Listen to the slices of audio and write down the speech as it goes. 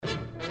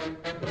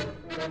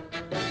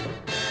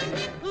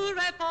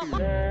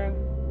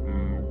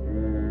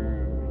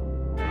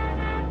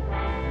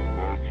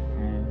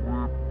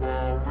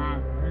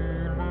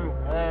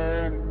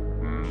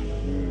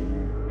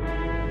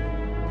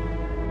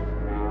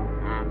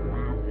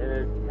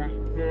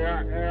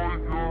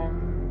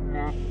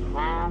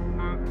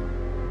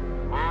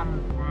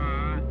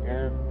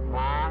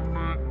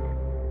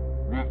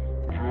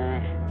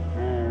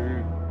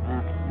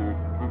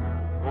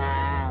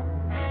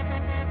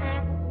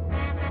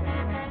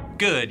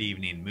Good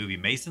evening, movie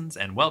masons,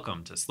 and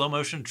welcome to Slow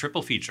Motion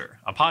Triple Feature,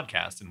 a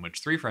podcast in which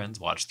three friends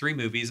watch three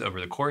movies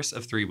over the course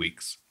of 3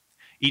 weeks.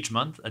 Each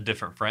month, a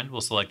different friend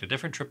will select a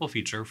different triple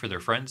feature for their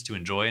friends to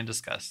enjoy and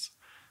discuss.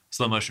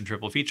 Slow Motion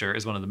Triple Feature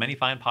is one of the many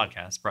fine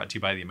podcasts brought to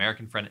you by the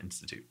American Friend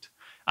Institute.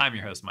 I'm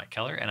your host, Mike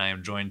Keller, and I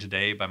am joined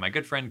today by my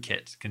good friend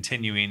Kit,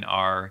 continuing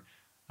our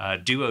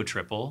duo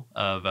triple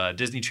of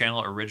Disney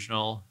Channel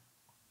original.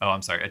 A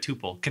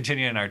tuple.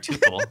 Continuing our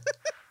tuple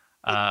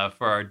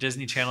for our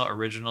Disney Channel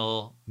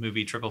original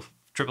movie triple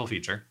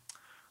feature.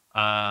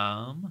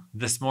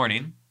 This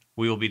morning,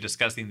 we will be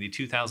discussing the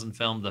 2000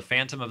 film The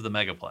Phantom of the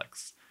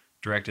Megaplex,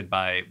 directed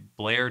by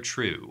Blair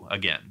True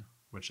again,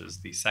 which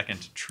is the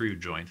second True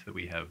joint that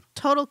we have.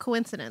 Total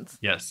coincidence.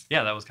 Yes,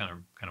 yeah, that was kind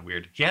of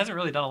weird. He hasn't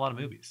really done a lot of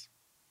movies,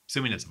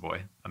 assuming it's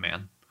a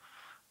man.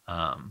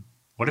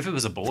 What if it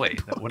was a boy?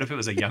 What if it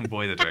was a young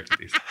boy that directed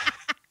these?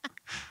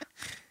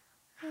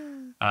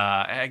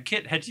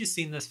 Kit, had you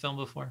seen this film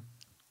before?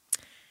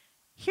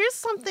 Here's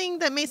something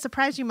that may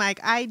surprise you, Mike.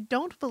 I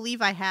don't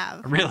believe I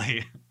have.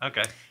 Really?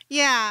 Okay.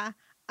 Yeah.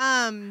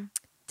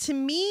 To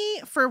me,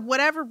 for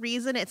whatever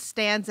reason, it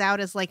stands out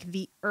as like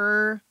the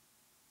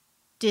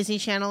Disney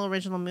Channel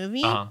original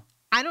movie. Uh-huh.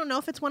 I don't know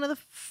if it's one of the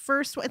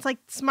first. It's like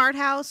Smart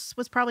House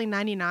was probably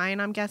 99,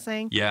 I'm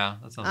guessing. Yeah,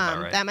 that sounds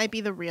about right. That might be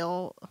the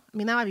real. I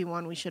mean, that might be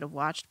one we should have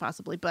watched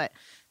possibly, but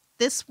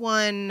this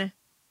one,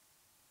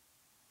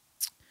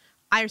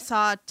 I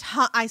saw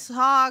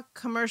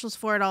commercials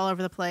for it all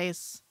over the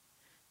place.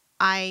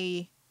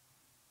 I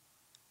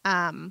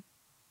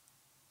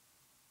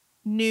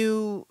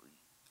knew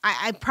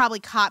I probably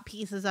caught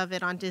pieces of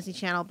it on Disney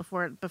Channel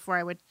before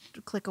I would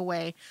click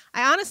away.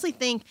 I honestly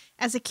think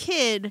as a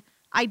kid,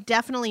 I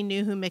definitely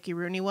knew who Mickey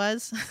Rooney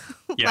was.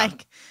 Yeah.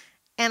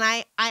 And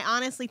I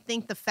honestly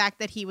think the fact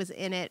that he was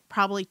in it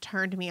probably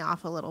turned me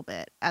off a little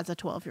bit as a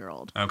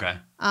 12-year-old. Okay.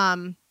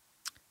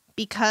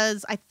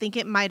 Because I think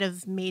it might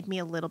have made me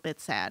a little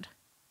bit sad.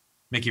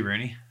 Mickey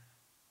Rooney?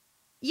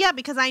 Yeah,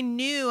 because I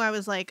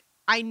was like,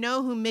 I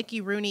know who Mickey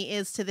Rooney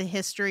is to the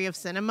history of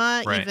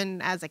cinema, right, even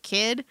as a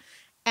kid.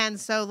 And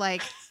so,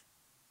 like,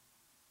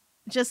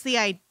 just the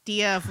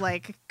idea of,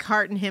 like,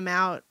 carting him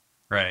out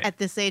right at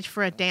this age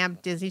for a damn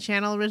Disney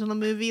Channel original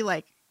movie,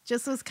 like,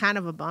 just was kind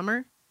of a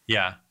bummer.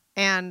 Yeah.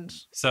 And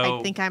so,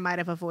 I think I might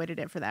have avoided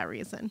it for that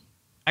reason.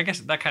 I guess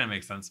that kind of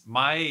makes sense.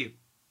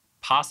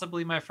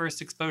 Possibly my first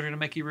exposure to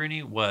Mickey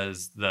Rooney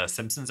was the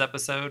Simpsons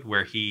episode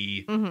where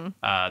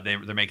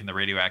they're making the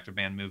Radioactive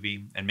Man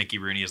movie, and Mickey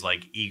Rooney is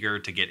like eager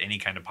to get any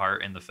kind of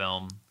part in the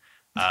film,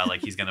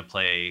 like he's gonna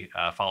play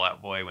Fall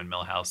Out Boy when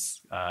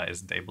Milhouse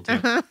isn't able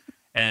to,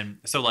 and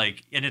so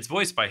and it's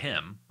voiced by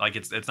him. Like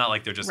it's not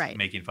like they're just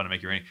making fun of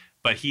Mickey Rooney,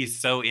 but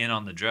he's so in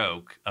on the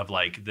joke of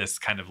like this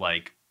kind of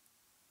like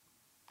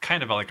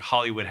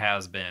Hollywood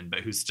has been,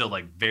 but who's still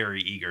like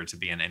very eager to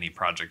be in any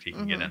project he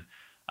can get in.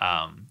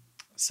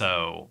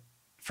 So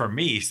for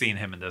me, seeing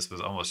him in this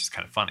was almost just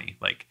kind of funny,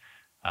 like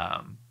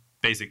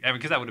because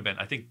that would have been,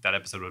 I think that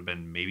episode would have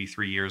been maybe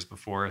 3 years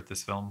before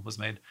this film was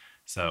made.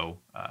 So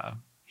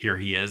here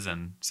he is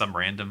in some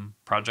random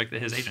project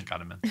that his agent got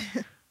him in.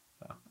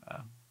 So,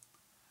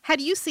 had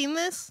you seen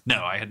this?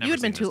 No, I had never. You had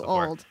seen been too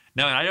before. old.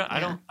 No, and I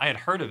don't. I had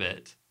heard of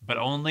it, but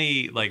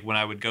only like when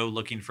I would go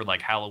looking for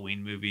like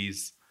Halloween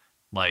movies,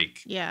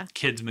 like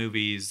kids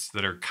movies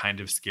that are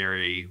kind of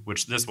scary,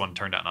 which this one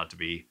turned out not to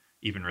be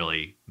even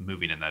really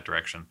moving in that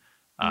direction.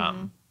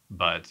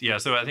 But yeah,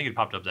 so I think it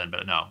popped up then,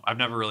 but no, I've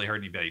never really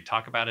heard anybody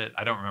talk about it.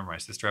 I don't remember my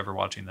sister ever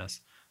watching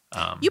this.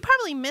 You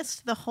probably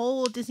missed the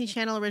whole Disney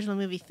Channel original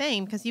movie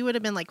thing because you would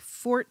have been like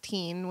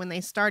 14 when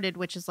they started,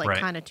 which is like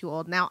kind of too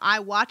old. Now,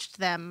 I watched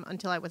them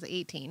until I was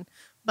 18,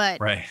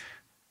 but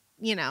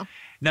you know.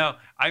 No,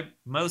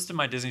 most of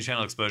my Disney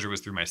Channel exposure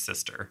was through my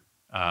sister,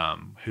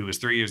 who was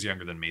 3 years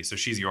younger than me. So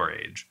she's your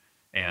age.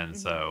 And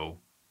so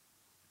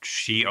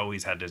she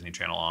always had Disney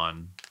Channel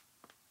on.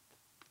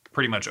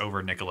 Pretty much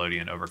over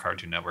Nickelodeon, over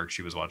Cartoon Network,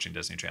 she was watching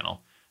Disney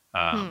Channel.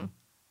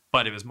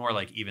 But it was more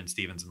like Even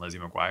Stevens and Lizzie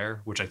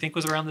McGuire, which I think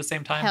was around the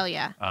same time. Hell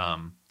yeah.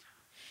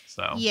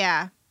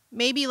 Yeah,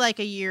 maybe like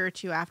a year or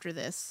two after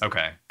this.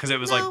 Okay, because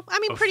it was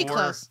pretty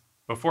close.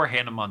 Before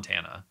Hannah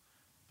Montana,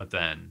 but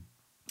then...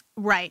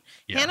 Right.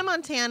 Yeah. Hannah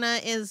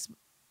Montana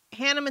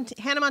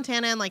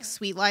and like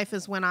Sweet Life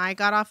is when I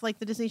got off like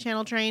the Disney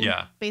Channel train,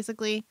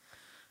 basically.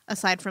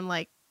 Aside from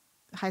like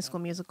High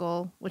School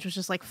Musical, which was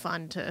just like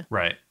fun to...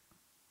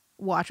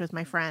 watch with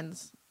my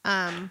friends.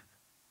 But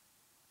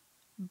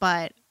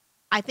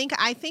I think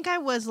I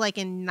was like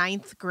in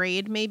 9th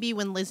grade maybe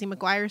when Lizzie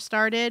McGuire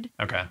started.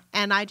 Okay.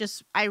 And I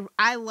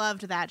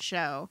loved that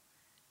show.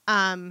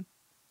 And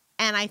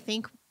I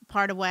think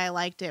part of why I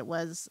liked it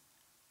was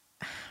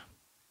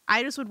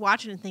I just would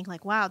watch it and think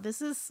like, wow,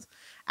 this is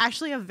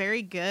actually a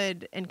very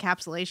good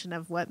encapsulation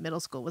of what middle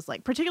school was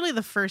like, particularly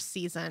the first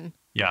season.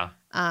 Yeah.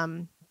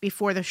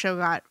 Before the show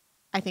got,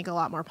 I think, a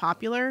lot more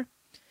popular.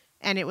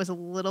 And it was a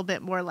little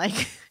bit more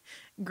like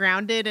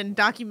grounded and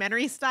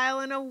documentary style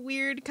in a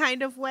weird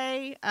kind of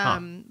way.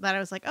 That I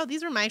was like, oh,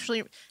 these were my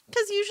actually...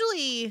 Because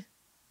usually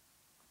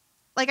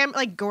like I'm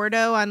like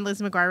Gordo on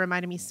Liz McGuire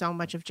reminded me so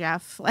much of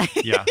Jeff.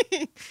 Like Yeah.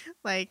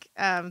 like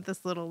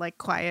this little like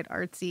quiet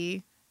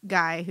artsy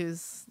guy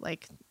who's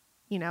like,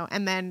 you know,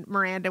 and then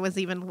Miranda was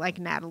even like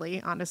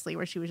Natalie, honestly,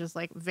 where she was just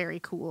like very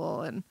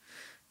cool. And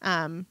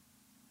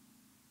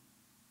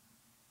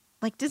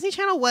like Disney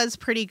Channel was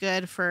pretty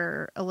good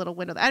for a little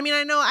window. I mean,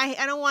 I know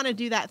I don't want to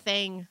do that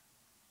thing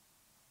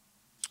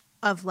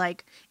of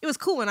like, it was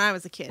cool when I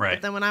was a kid, Right.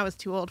 but then when I was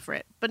too old for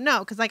it. But no,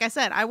 because like I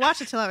said, I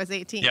watched it till I was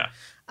 18. Yeah.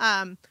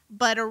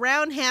 But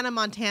around Hannah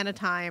Montana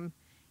time,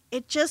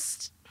 it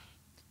just,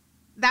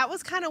 that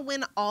was kind of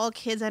when all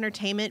kids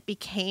entertainment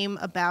became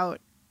about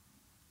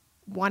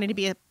wanting to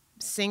be a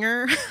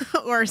singer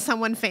or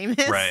someone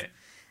famous. Right.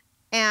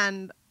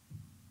 And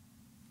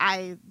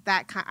I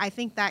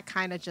think that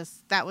kind of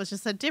just, that was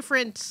just a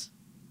different,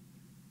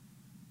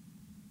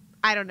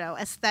 I don't know,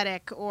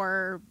 aesthetic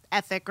or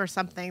ethic or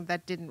something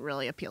that didn't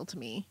really appeal to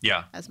me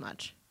Yeah. as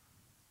much.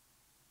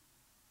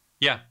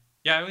 Yeah.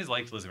 Yeah, I always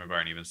liked Lizzie McGuire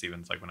and Even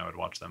Stevens, like when I would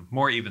watch them.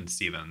 More Even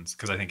Stevens,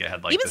 because I think it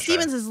had like Even the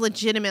Stevens is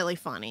legitimately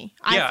funny.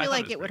 Yeah, I I thought feel it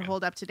like was it would pretty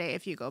hold up today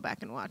if you go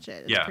back and watch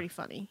it. It's Yeah. pretty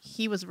funny.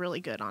 He was really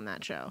good on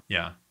that show.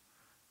 Yeah.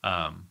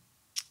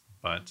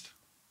 But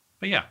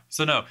yeah.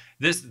 So no,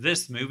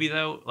 this movie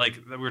though, like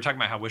we were talking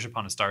about how Wish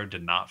Upon a Star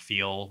did not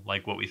feel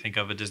like what we think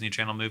of a Disney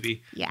Channel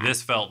movie. Yeah.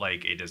 This felt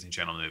like a Disney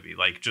Channel movie.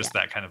 Like just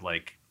that kind of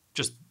like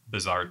just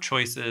bizarre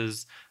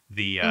choices,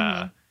 the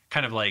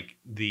kind of like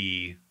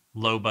the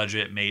low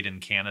budget made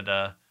in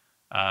Canada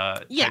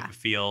type of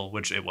feel,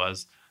 which it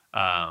was.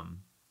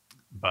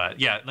 But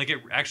yeah, like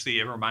it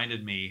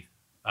reminded me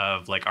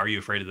of like Are You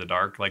Afraid of the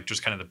Dark? Like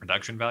just kind of the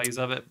production values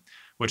of it,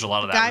 which a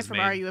lot of The that guy was from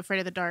made. Are You Afraid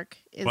of the Dark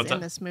is What's in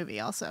that? this movie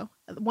also.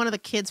 One of the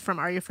kids from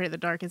Are You Afraid of the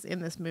Dark is in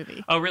this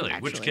movie. Oh, really?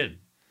 actually. Which kid?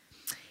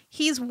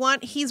 He's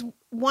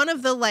one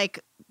of the like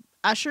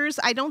ushers.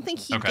 I don't think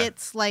he Okay.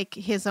 gets like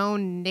his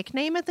own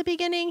nickname at the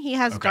beginning. He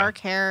has Okay. dark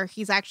hair.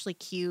 He's actually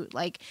cute.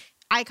 Like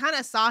I kind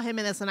of saw him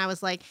in this and I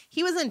was like,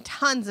 he was in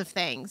tons of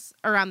things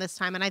around this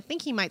time and I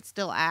think he might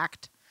still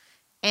act.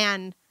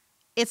 And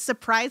it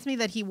surprised me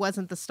that he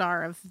wasn't the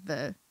star of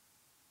the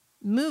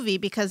movie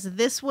because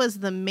this was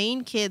the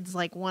main kid's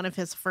like one of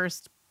his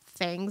first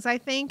things, I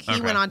think. He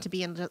Okay. went on to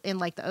be in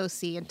like the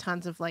OC and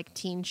tons of like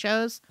teen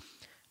shows.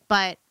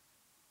 But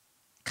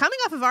coming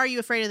off of Are You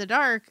Afraid of the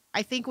Dark,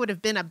 I think would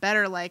have been a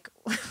better like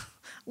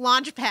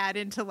launch pad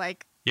into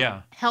like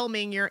Yeah.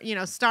 helming your, you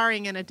know,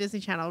 starring in a Disney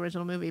Channel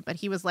original movie. But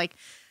he was like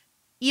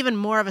even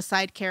more of a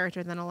side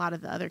character than a lot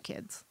of the other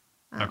kids.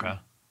 Okay.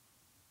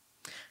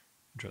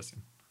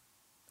 Interesting.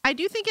 I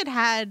do think it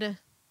had,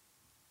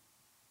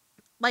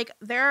 like,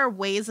 there are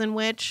ways in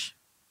which,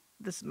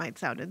 this might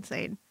sound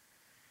insane,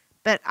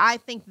 but I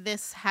think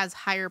this has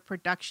higher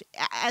production.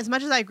 As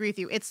much as I agree with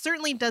you, it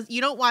certainly does. You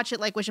don't watch it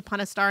like Wish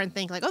Upon a Star and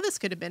think like, oh, this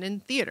could have been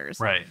in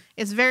theaters. Right.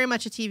 It's very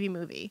much a TV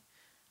movie.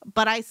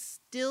 But I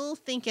still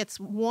think it's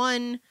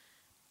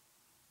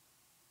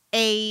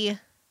a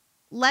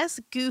less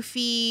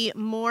goofy,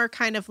 more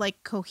kind of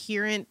like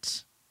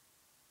coherent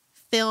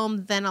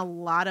film than a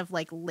lot of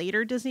like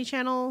later Disney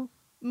Channel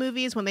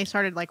movies when they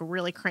started like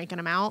really cranking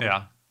them out.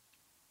 Yeah.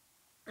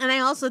 And I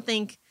also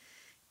think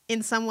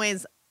in some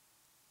ways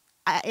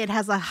it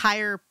has a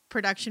higher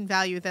production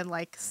value than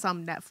like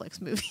some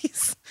Netflix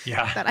movies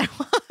Yeah. that I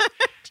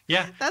watch.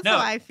 Yeah. That's No,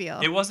 how I feel.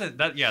 It wasn't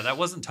that. Yeah, that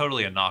wasn't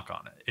totally a knock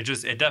on it.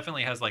 It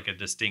definitely has like a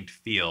distinct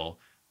feel,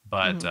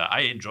 but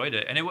I enjoyed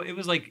it, and it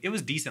was like it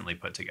was decently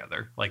put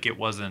together. Like it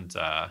wasn't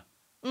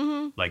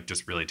like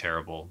just really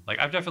terrible. Like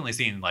I've definitely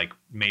seen like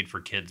made for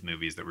kids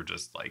movies that were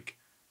just like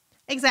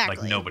Exactly.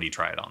 like nobody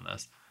tried on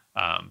this.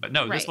 But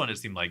no, this Right. one it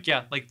seemed like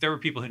like there were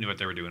people who knew what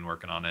they were doing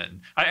working on it.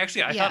 And I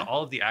Yeah. thought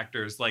all of the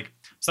actors, like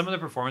some of the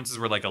performances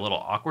were like a little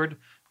awkward,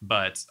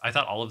 but I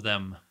thought all of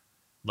them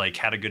like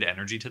had a good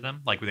energy to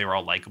them. Like they were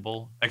all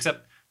likable,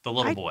 except the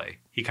little boy.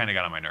 He kind of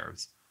got on my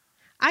nerves.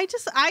 I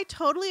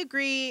totally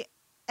agree,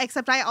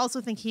 except I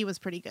also think he was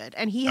pretty good.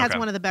 And he has Okay.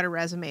 one of the better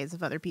resumes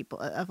of other people,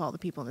 of all the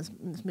people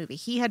in this movie.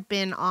 He had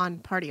been on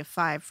Party of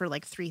Five for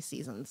like 3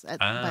 seasons by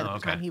the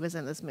time he was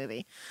in this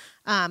movie.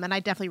 And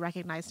I definitely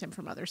recognized him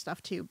from other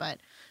stuff too.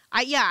 But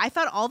I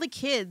thought all the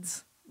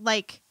kids,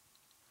 like,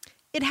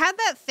 it had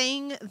that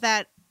thing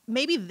that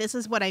maybe this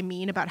is what I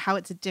mean about how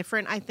it's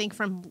different, I think,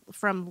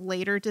 from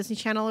later Disney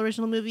Channel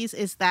original movies,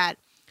 is that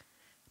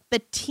the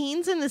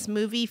teens in this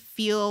movie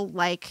feel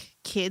like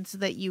kids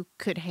that you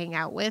could hang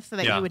out with,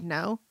 that Yeah. you would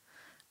know.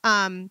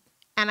 And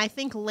I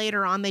think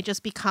later on they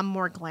just become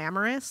more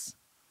glamorous.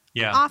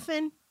 Yeah.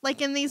 Often,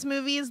 like in these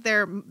movies,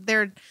 they're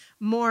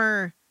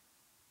more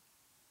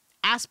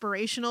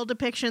aspirational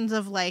depictions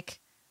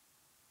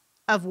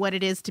of what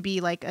it is to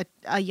be like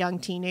a young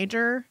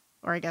teenager,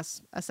 or I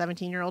guess a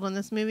 17-year-old in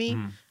this movie.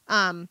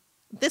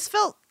 This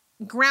felt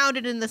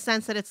grounded in the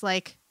sense that it's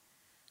like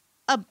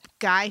a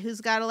guy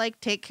who's got to like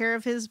take care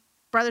of his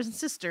brothers and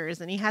sisters,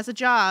 and he has a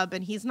job,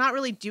 and he's not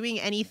really doing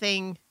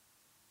anything.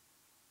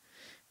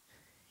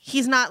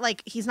 He's not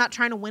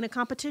trying to win a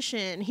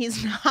competition.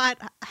 He's not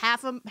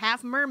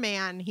half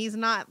merman. He's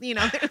not,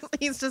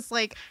 he's just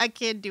like a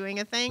kid doing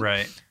a thing.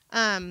 Right.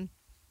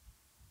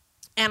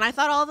 And I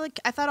thought all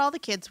the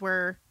kids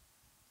were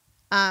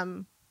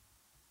good.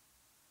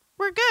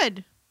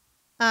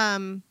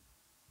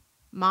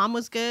 Mom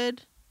was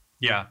good.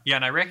 Yeah,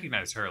 and I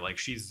recognize her. Like,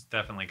 she's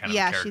definitely kind of a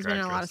character she's been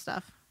in a lot of actress.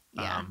 stuff.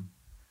 Yeah,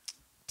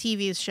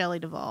 TV's Shelley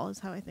Duvall is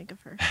how I think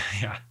of her.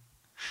 Yeah,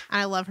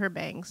 and I love her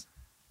bangs.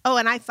 Oh,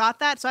 and I thought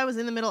that, so I was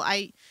in the middle.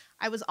 I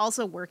was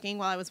also working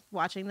while I was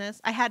watching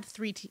this. I had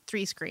three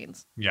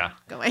screens. Yeah,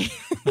 going,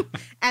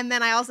 and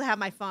then I also have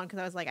my phone because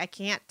I was like, I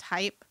can't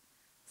type,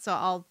 so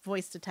I'll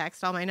voice to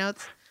text all my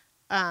notes.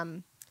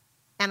 And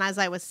as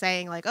I was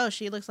saying, like, oh,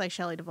 she looks like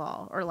Shelley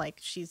Duvall, or like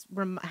she's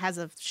has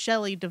a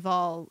Shelley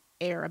Duvall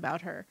air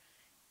about her,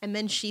 and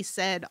then she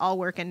said, "All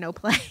work and no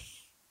play,"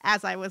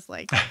 as I was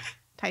like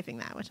typing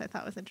that, which I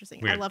thought was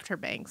interesting. Weird. I loved her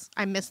bangs.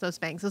 I miss those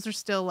bangs. Those are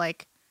still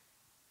like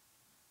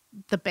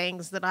the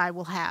bangs that I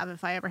will have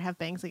if I ever have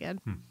bangs again.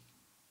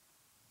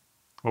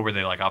 What were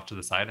they, like, off to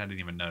the side? I didn't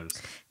even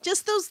notice.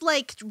 Just those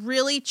like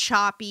really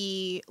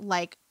choppy,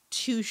 like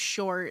too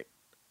short,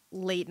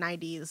 late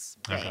 90s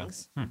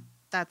bangs. Okay.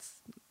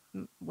 That's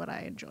what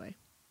I enjoy.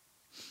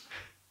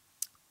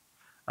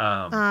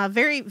 Um,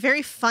 Very,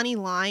 very funny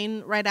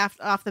line right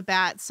off the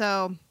bat.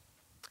 So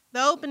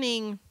the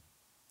opening,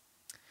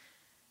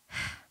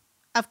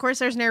 of course,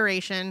 there's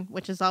narration,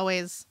 which is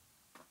always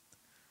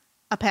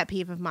a pet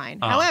peeve of mine.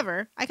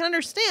 However, I can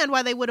understand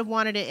why they would have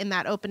wanted it in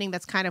that opening.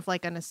 That's kind of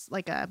like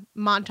a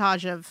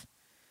montage of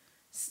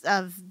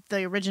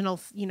the original,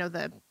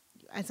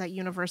 is that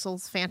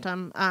Universal's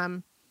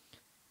Phantom,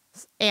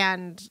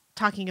 and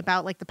talking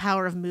about like the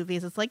power of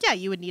movies. It's like, yeah,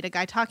 you would need a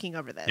guy talking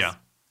over this. yeah.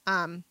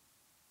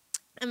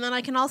 And then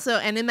I can also,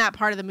 and in that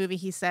part of the movie,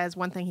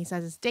 one thing he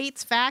says is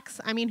dates, facts.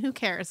 I mean, who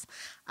cares?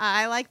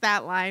 I like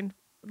that line.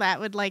 That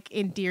would like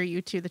endear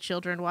you to the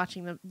children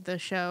watching the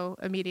show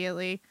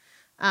immediately.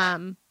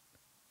 I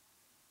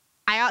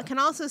can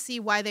also see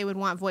why they would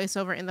want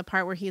voiceover in the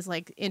part where he's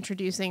like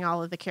introducing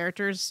all of the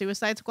characters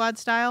Suicide Squad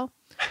style.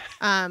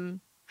 But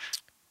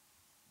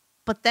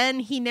then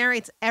he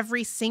narrates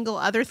every single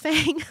other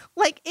thing.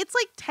 Like, it's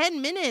like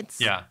 10 minutes.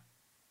 Yeah.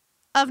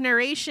 Of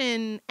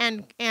narration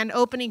and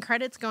opening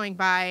credits going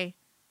by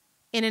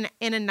in a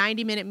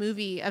 90-minute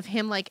movie of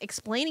him like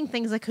explaining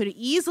things that could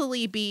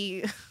easily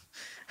be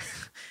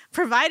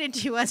provided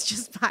to us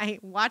just by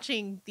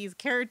watching these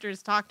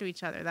characters talk to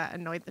each other. That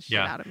annoyed the shit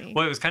out of me.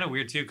 Well, it was kind of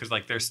weird too, because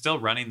like they're still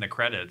running the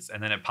credits,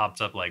 and then it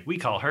pops up like, we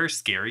call her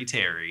Scary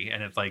Terry,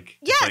 and it's like,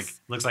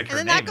 looks like her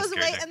name. And then that goes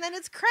away, and then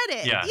it's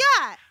credit. Yeah.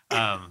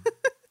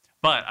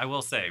 But I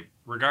will say,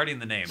 regarding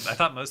the names, I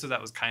thought most of that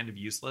was kind of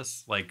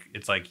useless. Like,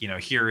 it's like,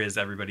 here is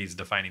everybody's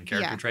defining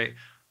character trait.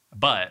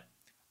 But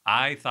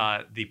I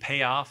thought the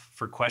payoff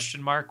for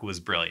question mark was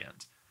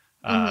brilliant.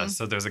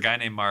 So there's a guy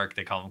named Mark.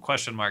 They call him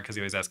question mark because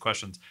he always asks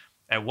questions.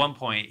 At one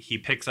point, he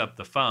picks up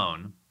the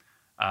phone.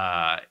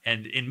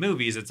 And in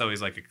movies, it's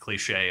always like a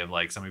cliche of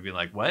like somebody being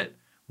like, what?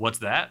 What's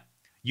that?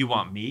 You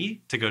want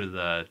me to go to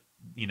the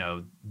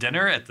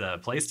dinner at the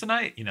place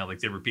tonight, like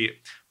they repeat.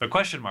 But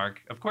question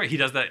mark, of course, he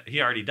does that. He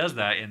already does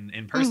that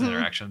in person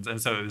interactions. And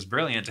so it was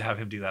brilliant to have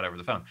him do that over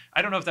the phone.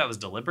 I don't know if that was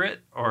deliberate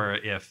or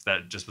if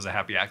that just was a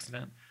happy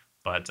accident,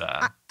 but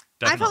I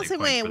felt the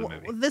same way.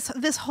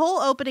 This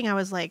whole opening, I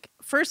was like,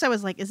 first I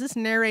was like, is this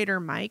narrator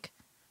Mike?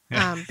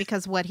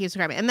 Because what he was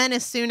describing. And then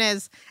as soon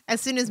as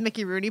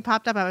Mickey Rooney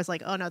popped up, I was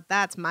like, oh no,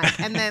 that's Mike.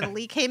 And then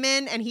Lee came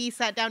in and he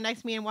sat down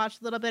next to me and watched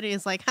a little bit. And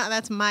he's like,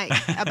 that's Mike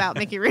about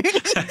Mickey Rooney.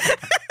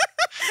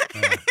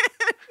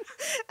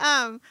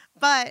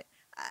 But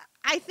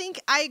I think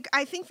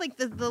like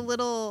the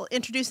little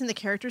introducing the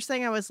characters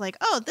thing, I was like,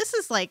 oh, this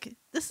is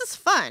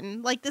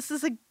fun. Like, this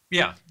is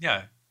yeah.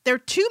 There are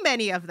too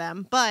many of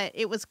them, but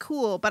it was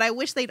cool. But I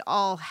wish they'd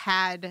all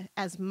had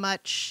as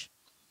much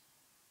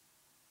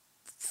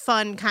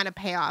fun kind of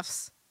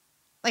payoffs.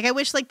 Like, I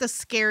wish like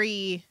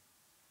the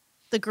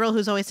girl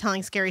who's always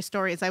telling scary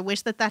stories, I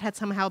wish that had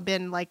somehow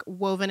been like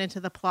woven into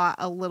the plot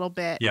a little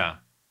bit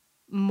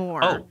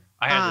more. Oh,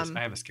 I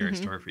have a scary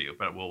story for you,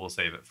 but we'll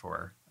save it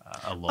for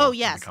a lull in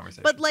the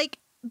conversation. But like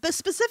the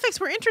specifics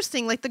were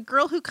interesting. Like the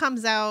girl who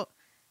comes out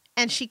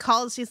and she's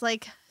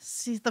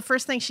the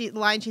first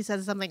line she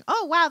says is something,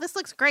 oh wow, this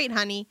looks great,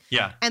 honey.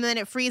 Yeah. And then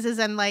it freezes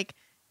and like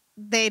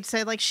they'd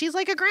say like, she's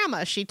like a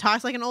grandma. She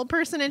talks like an old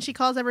person and she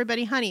calls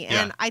everybody honey.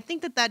 Yeah. And I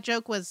think that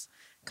joke was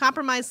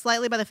compromised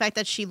slightly by the fact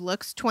that she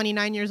looks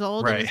 29 years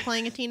old and is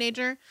playing a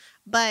teenager.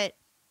 But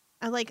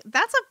I like,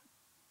 that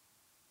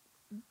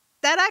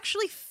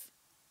actually,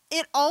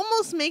 it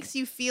almost makes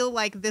you feel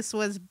like this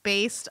was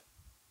based,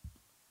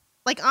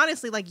 like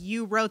honestly, like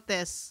you wrote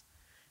this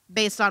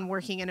based on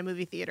working in a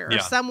movie theater or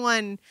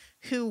someone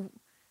who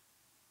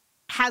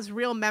has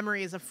real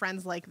memories of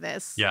friends like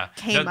this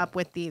came up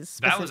with these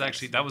specifics.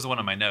 That was one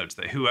of my notes,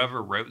 that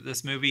whoever wrote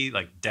this movie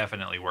like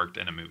definitely worked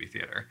in a movie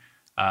theater.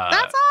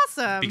 That's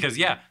awesome. Because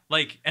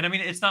and I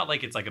mean, it's not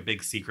like it's like a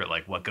big secret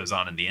like what goes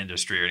on in the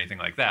industry or anything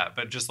like that,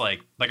 but just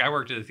like I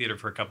worked at a theater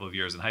for a couple of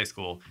years in high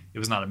school. It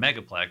was not a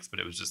megaplex, but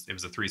it was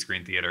a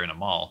 3-screen theater in a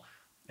mall.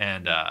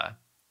 And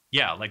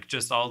like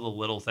just all the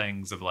little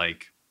things of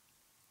like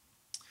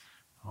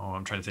Oh,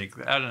 I'm trying to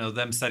think. I don't know,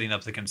 them setting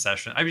up the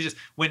concession. I mean, just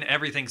when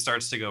everything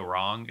starts to go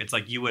wrong, it's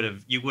like you would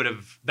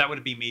have that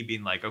would be me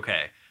being like,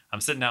 okay,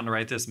 I'm sitting down to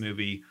write this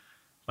movie.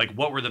 Like,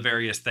 what were the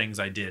various things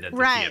I did at the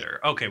Right.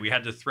 theater? Okay, we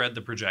had to thread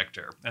the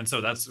projector, and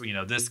so that's, you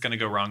know, this going to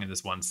go wrong in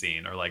this one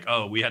scene, or like,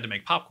 oh, we had to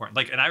make popcorn.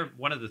 Like, and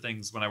one of the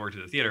things when I worked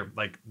at the theater,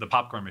 like the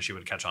popcorn machine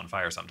would catch on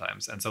fire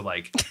sometimes, and so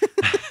like,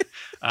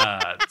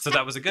 so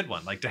that was a good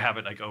one, like to have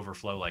it like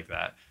overflow like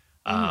that.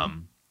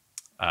 Mhm.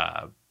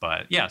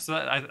 But yeah, so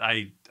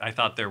I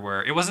thought there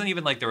were, it wasn't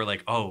even like there were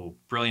like, oh,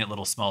 brilliant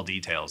little small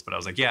details, but I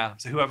was like, yeah,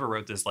 so whoever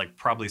wrote this like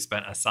probably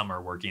spent a summer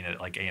working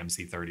at like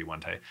AMC 30 one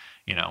day,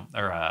 you know,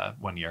 or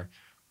 1 year.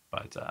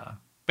 But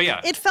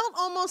yeah, It felt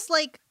almost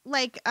like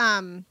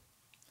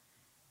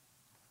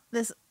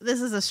this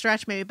is a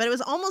stretch maybe, but it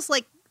was almost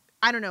like,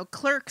 I don't know,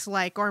 Clerks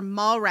like, or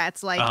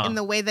Mallrats like, in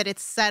the way that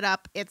it's set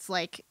up. It's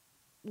like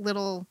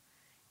little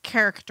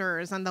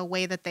characters and the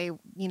way that they,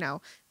 you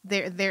know,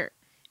 they're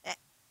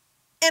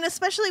and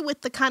especially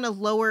with the kind of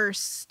lower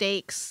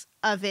stakes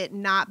of it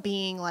not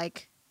being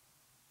like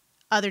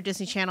other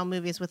Disney Channel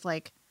movies with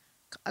like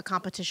a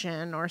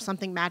competition or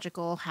something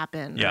magical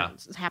happening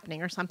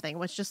or something. It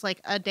was just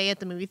like a day at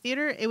the movie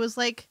theater. It was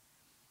like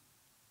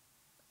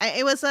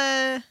I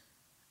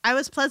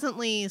was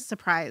pleasantly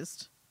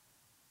surprised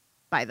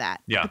by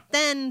that. Yeah. But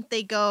then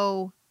they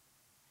go,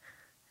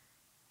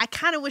 I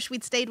kind of wish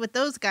we'd stayed with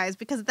those guys,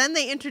 because then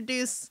they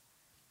introduce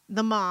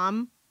the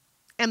mom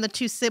and the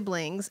two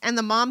siblings and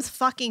the mom's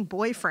fucking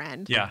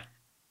boyfriend. Yeah.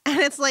 And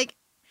it's like,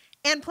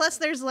 and plus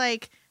there's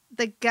like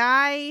the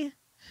guy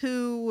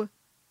who,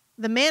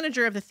 the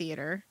manager of the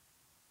theater,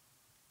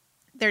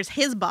 there's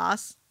his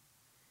boss,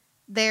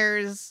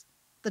 there's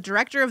the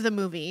director of the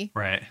movie,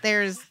 Right.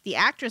 there's the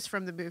actress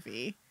from the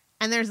movie,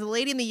 and there's the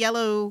lady in the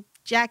yellow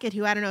jacket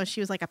who, I don't know if she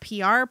was like a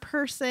PR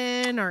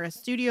person or a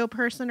studio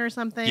person or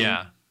something.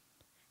 Yeah.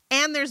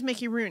 And there's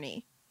Mickey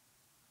Rooney.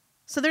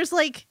 So there's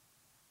like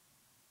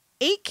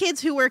 8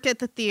 kids who work at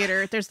the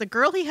theater. There's the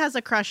girl he has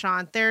a crush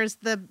on. There's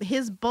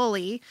his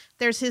bully.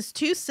 There's his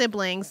 2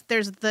 siblings.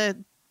 There's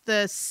the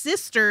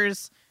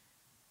sister's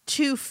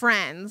 2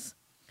 friends.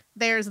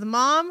 There's the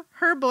mom,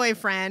 her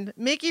boyfriend,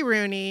 Mickey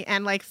Rooney,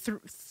 and like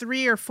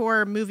 3 or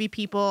 4 movie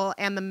people,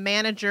 and the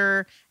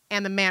manager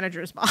and the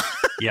manager's boss.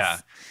 Yeah.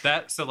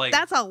 That's a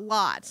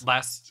lot.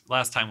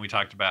 Last time we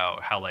talked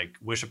about how like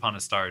Wish Upon a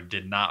Star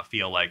did not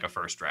feel like a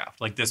first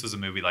draft. Like this was a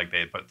movie like they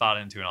had put thought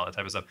into and all that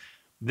type of stuff.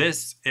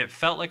 This, it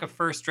felt like a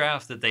first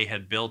draft that they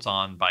had built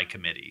on by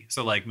committee.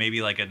 So like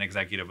maybe like an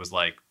executive was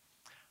like,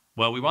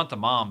 well, we want the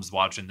moms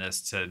watching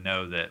this to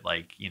know that,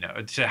 like, you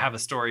know, to have a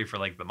story for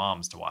like the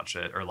moms to watch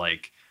it, or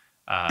like,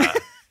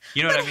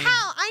 you know what I mean?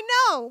 How? I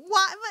know.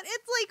 Why? But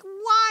it's like,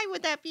 why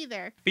would that be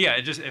there? But yeah,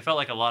 it felt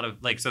like a lot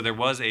of like, so there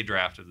was a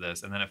draft of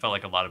this, and then it felt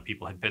like a lot of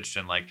people had pitched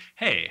in like,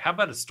 hey, how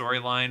about a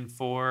storyline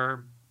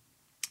for,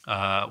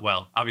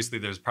 well, obviously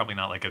there's probably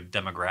not like a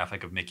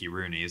demographic of Mickey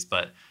Rooney's,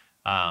 but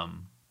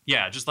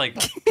yeah, just like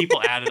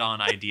people added on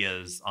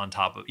ideas on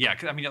top of, yeah,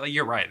 'cause, I mean, like,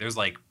 you're right. There's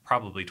like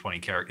probably 20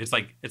 characters.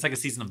 It's like a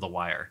season of The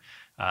Wire.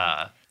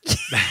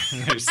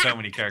 There's so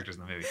many characters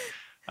in the movie.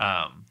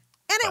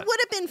 And it would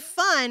have been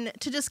fun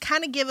to just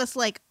kind of give us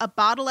like a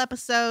bottle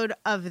episode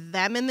of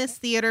them in this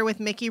theater with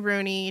Mickey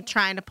Rooney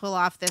trying to pull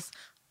off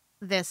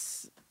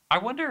this. I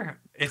wonder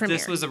if premiere.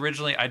 this was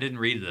originally, I didn't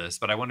read this,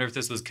 but I wonder if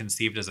this was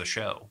conceived as a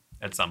show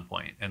at some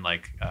point, and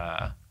like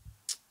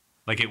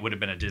it would have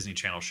been a Disney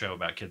Channel show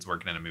about kids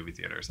working in a movie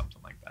theater or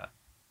something like that.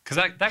 Because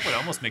that would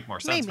almost make more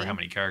sense for how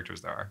many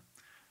characters there are.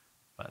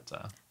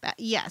 But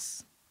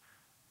yes,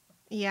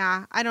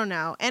 yeah, I don't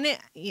know, and it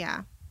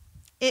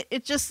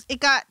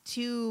got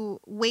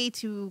way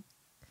too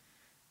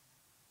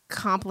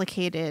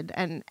complicated,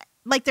 and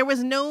like there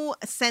was no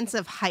sense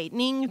of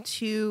heightening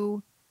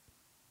to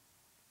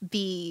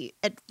the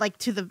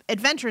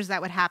adventures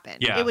that would happen.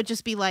 Yeah. It would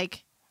just be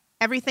like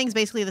everything's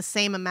basically the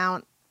same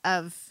amount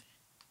of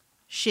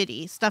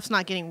shitty stuff's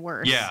not getting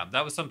worse. yeah,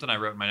 that was something I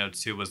wrote in my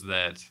notes too, was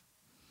that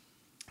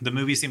the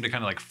movie seemed to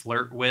kind of like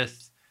flirt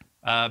with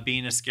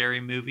being a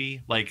scary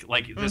movie. Like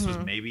this was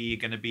maybe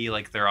going to be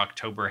like their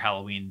October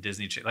Halloween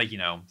Disney, like, you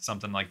know,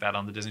 something like that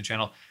on the Disney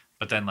Channel.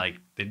 But then like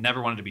they never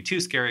wanted to be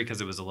too scary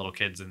because it was a little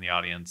kids in the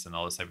audience and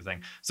all this type of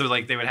thing. So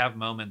like they would have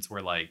moments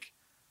where like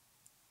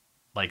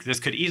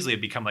this could easily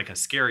have become like a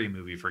scary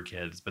movie for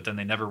kids, but then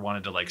they never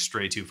wanted to like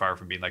stray too far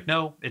from being like,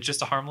 no, it's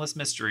just a harmless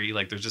mystery.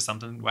 Like there's just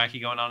something wacky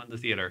going on in the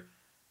theater.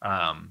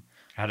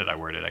 How did I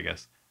word it? I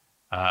guess.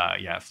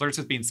 Yeah, it flirts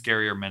with being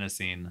scary or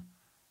menacing.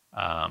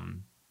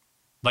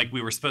 Like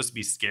we were supposed to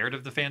be scared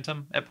of the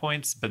Phantom at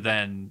points, but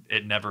then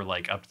it never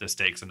like upped the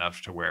stakes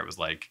enough to where it was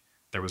like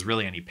there was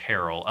really any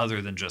peril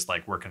other than just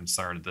like we're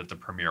concerned that the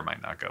premiere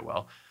might not go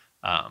well.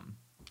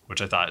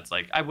 Which I thought, it's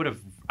like I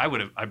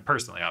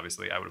personally,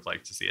 obviously, I would have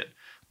liked to see it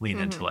lean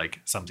into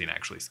like something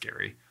actually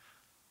scary.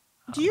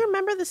 Do you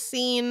remember the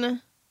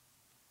scene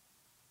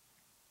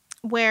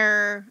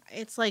where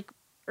it's like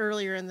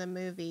earlier in the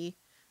movie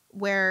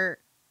where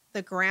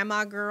the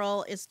grandma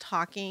girl is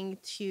talking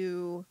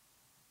to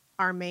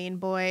our main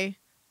boy,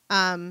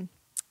 and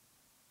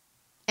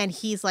and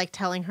he's like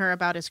telling her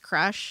about his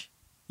crush.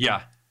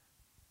 Yeah.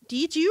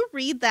 Did you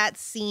read that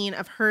scene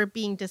of her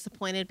being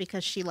disappointed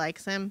because she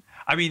likes him?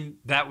 I mean,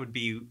 that would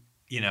be,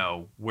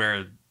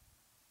 where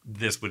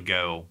this would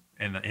go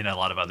in a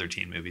lot of other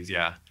teen movies.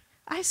 Yeah.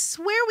 I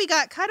swear we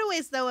got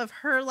cutaways, though, of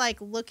her,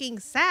 like, looking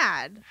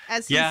sad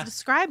as he's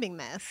describing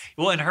this.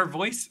 Well, and her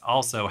voice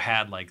also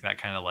had, like, that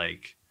kind of,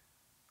 like,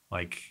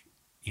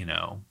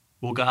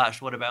 well,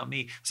 gosh, what about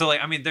me? So,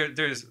 like, I mean,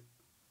 there's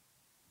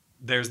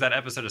that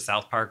episode of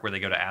South Park where they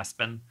go to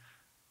Aspen.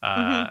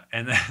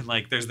 And then,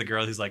 like, there's the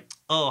girl who's like,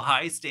 oh,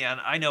 hi, Stan.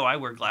 I know I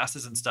wear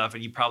glasses and stuff,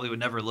 and you probably would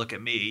never look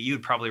at me.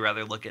 You'd probably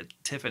rather look at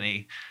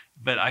Tiffany.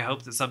 But I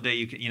hope that someday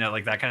you can,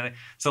 like that kind of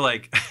thing. So,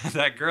 like,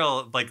 that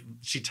girl, like,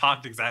 she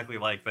talked exactly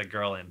like that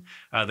girl in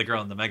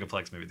the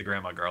Megaplex movie, the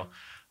grandma girl.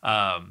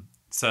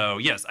 So,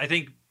 yes, I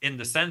think in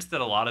the sense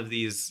that a lot of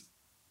these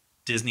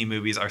Disney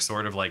movies are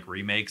sort of like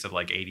remakes of,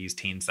 like, 80s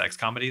teen sex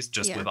comedies,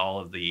 just with all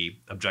of the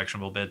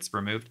objectionable bits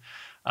removed.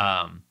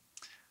 That's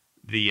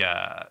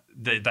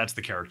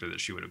the character that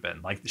she would have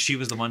been. Like, she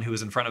was the one who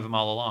was in front of him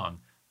all along.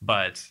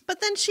 But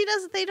then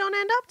they don't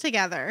end up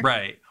together.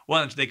 Right.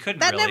 Well, they couldn't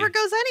That never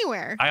goes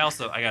anywhere. I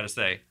got to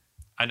say,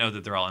 I know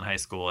that they're all in high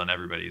school and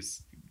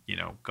everybody's,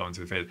 going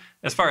through the phase.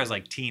 As far as,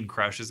 like, teen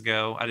crushes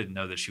go, I didn't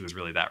know that she was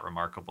really that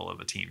remarkable of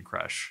a teen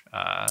crush.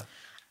 I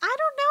don't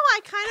know. I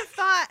kind of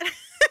thought,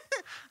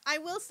 I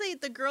will say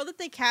the girl that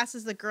they cast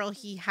as the girl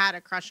he had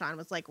a crush on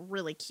was, like,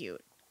 really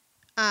cute.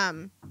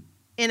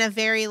 In a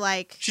very,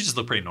 like, she just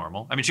looked pretty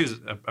normal. I mean, she was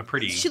a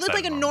pretty. She looked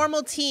like a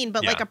normal teen,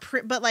 but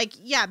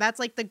that's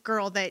like the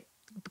girl that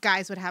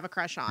guys would have a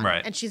crush on.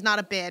 Right. And she's not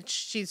a bitch.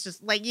 She's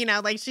just like,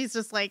 she's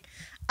just like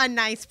a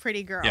nice,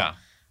 pretty girl. Yeah.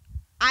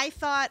 I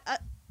thought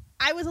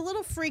I was a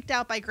little freaked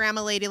out by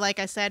Grandma Lady, like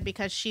I said,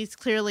 because she's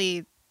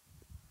clearly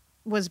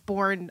was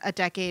born a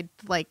decade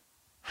like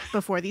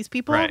before these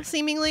people,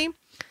 seemingly.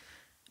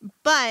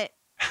 But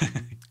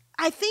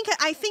I think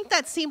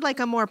that seemed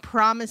like a more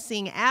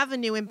promising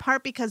avenue, in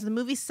part because the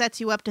movie sets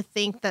you up to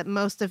think that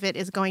most of it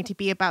is going to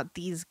be about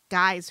these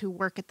guys who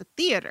work at the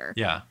theater.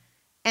 Yeah.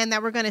 And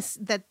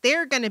that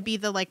they're going to be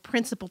the, like,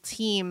 principal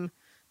team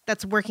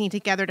that's working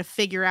together to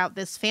figure out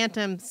this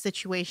Phantom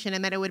situation,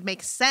 and that it would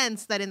make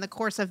sense that in the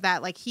course of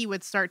that, like, he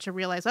would start to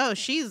realize, oh,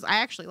 I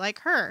actually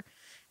like her.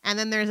 And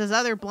then there's this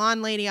other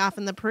blonde lady off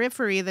in the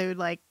periphery that,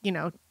 like,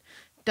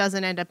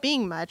 doesn't end up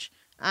being much.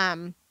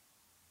 And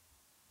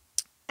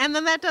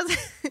then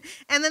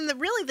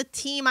really the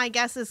team, I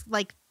guess, is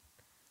like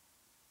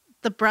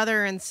the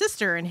brother and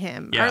sister in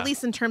him, or at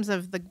least in terms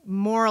of the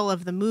moral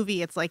of the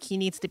movie. It's like he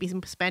needs to be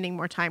spending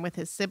more time with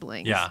his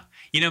siblings. Yeah.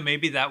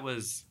 Maybe that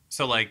was,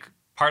 so, like,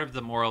 part of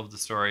the moral of the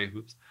story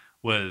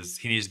was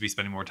he needs to be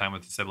spending more time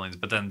with his siblings.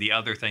 But then the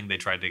other thing they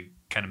tried to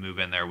kind of move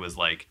in there was,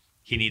 like,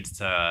 he needs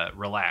to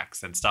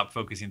relax and stop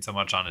focusing so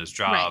much on his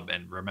job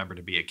and remember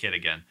to be a kid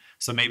again.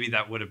 So maybe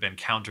that would have been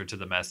counter to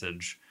the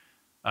message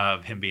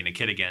of him being a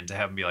kid again, to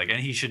have him be like, and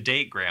he should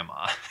date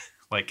grandma.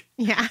 Like,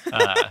 yeah.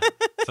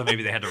 So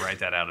maybe they had to write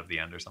that out of the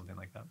end or something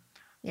like that.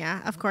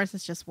 Yeah, of course.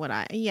 It's just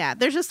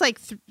there's just like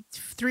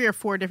 3 or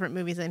 4 different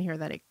movies in here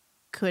that it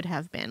could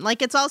have been.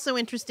 Like, it's also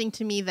interesting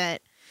to me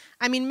that,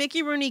 I mean,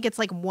 Mickey Rooney gets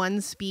like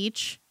one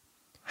speech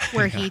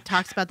where he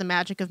talks about the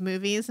magic of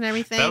movies and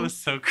everything. That was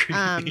so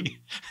creepy.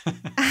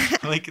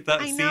 Like that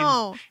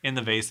scene in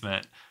the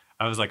basement.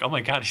 I was like, oh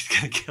my God, he's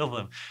going to kill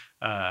him.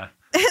 But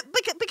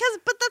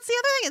that's the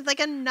other thing. It's like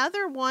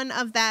another one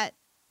of the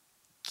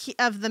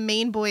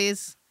main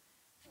boy's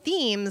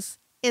themes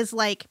is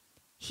like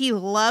he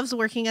loves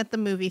working at the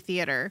movie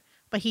theater,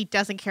 but he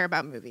doesn't care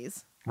about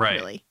movies. Right.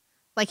 Really.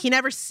 Like he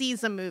never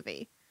sees a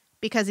movie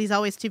because he's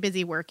always too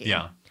busy working.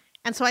 Yeah.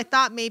 And so I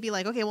thought maybe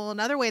like, okay, well,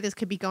 another way this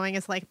could be going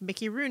is like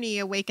Mickey Rooney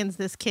awakens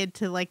this kid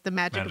to like the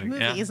magic of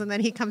movies, and then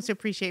he comes to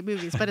appreciate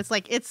movies. But it's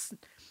like, it's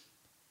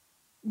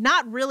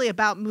not really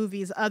about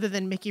movies other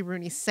than Mickey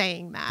Rooney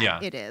saying that. Yeah.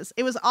 It is.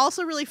 It was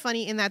also really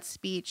funny in that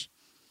speech.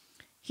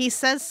 He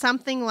says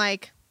something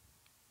like,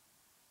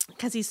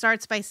 because he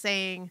starts by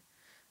saying,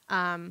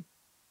 I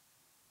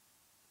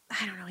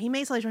don't know, he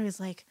makes like,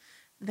 he's like,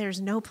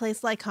 there's no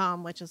place like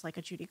home, which is like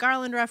a Judy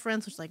Garland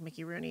reference, which is like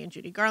Mickey Rooney and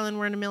Judy Garland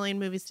were in a million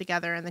movies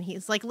together. And then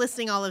he's like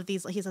listing all of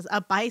these. He says a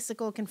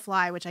bicycle can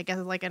fly, which I guess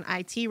is like an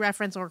IT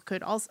reference or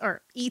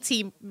ET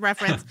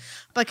reference,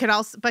 but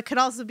could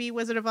also be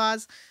Wizard of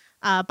Oz.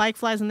 Bike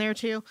flies in there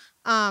too.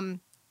 And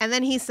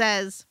then he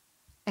says,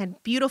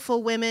 and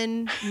beautiful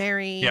women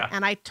marry. Yeah.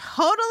 And I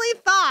totally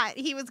thought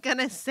he was going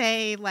to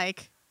say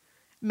like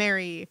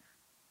marry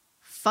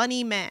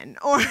funny men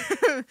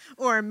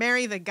or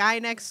marry the guy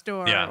next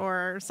door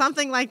or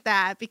something like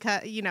that,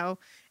 because, you know,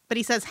 but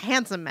he says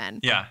handsome men.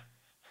 Yeah.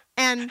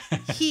 And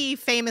he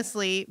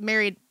famously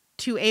married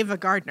to Ava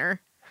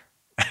Gardner.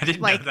 I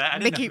didn't know that. I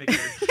didn't know Mickey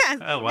Yes.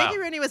 Oh, wow. Mickey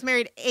Rooney was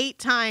married 8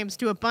 times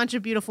to a bunch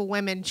of beautiful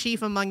women,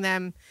 chief among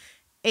them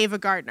Ava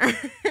Gardner.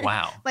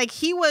 Wow. Like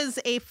he was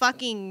a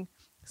fucking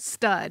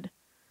stud.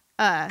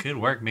 Good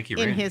work, Mickey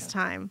Rooney. In his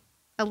time.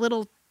 A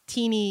little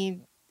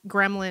teeny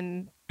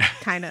gremlin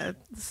kind of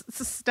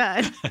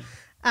stud.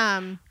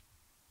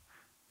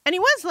 And he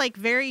was like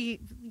very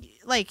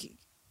like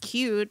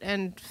cute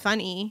and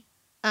funny.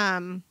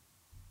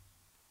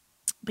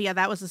 But yeah,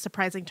 that was a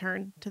surprising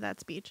turn to that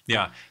speech.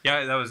 Yeah,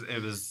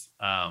 it was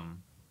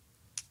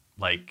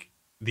like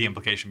the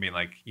implication being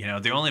like,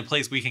 the only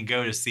place we can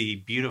go to see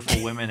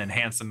beautiful women and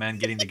handsome men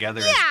getting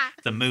together is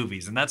the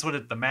movies, and that's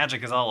what the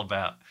magic is all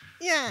about.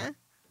 Yeah,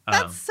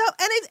 that's so,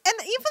 and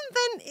even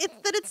then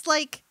it's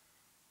like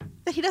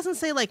that he doesn't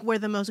say like where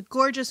the most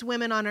gorgeous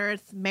women on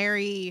earth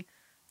marry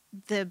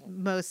the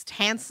most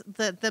handsome,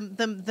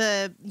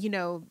 the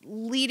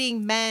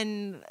leading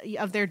men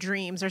of their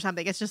dreams or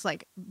something. It's just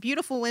like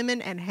beautiful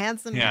women and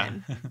handsome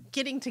men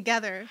getting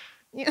together.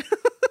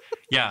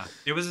 Yeah,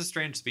 it was a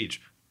strange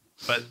speech,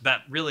 but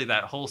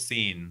that whole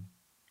scene,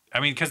 I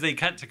mean, because they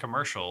cut to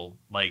commercial,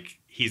 like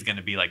he's going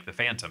to be like the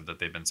Phantom that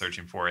they've been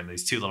searching for, and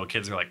these two little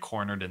kids are like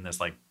cornered in this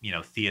like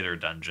theater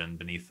dungeon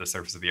beneath the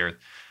surface of the earth.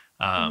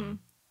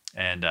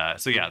 And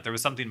so yeah, there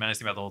was something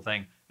menacing about the whole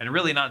thing, and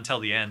really not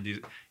until the end,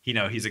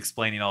 he's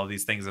explaining all of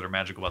these things that are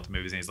magical about the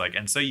movies, and he's like,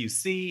 and so you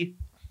see,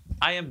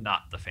 I am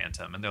not the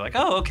Phantom, and they're like,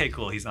 oh, okay,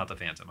 cool, he's not the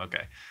Phantom,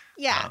 okay,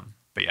 yeah.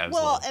 But yeah,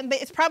 but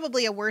it's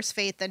probably a worse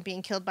fate than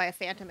being killed by a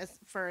phantom is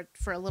for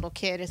a little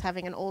kid is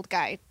having an old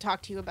guy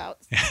talk to you about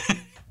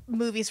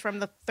movies from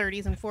the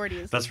 30s and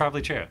 40s. That's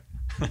probably true.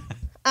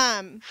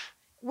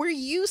 Were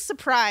you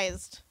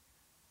surprised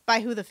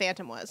by who the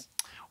Phantom was?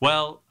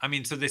 Well, I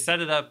mean, so they set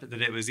it up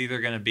that it was either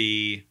going to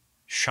be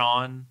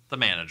Sean, the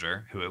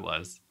manager, who it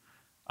was,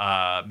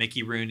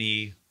 Mickey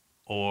Rooney,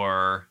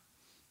 or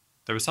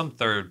there was some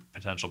third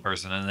potential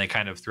person, and they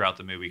kind of throughout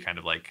the movie kind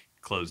of like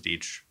closed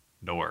each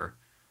door.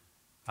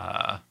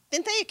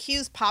 Didn't they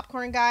accuse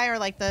Popcorn Guy or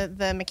like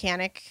the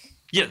mechanic?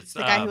 Yes,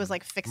 the guy who was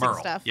like fixing Merle,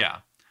 stuff. Yeah,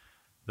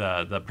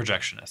 the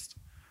projectionist.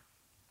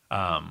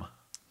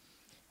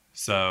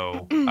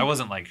 So I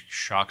wasn't like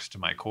shocked to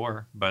my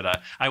core,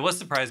 but I was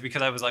surprised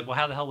because I was like, well,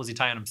 how the hell was he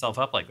tying himself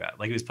up like that?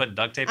 Like he was putting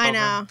duct tape over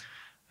him.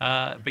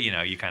 But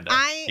you kind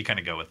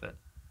of go with it.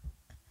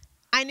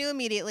 I knew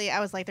immediately. I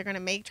was like, they're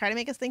gonna try to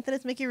make us think that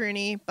it's Mickey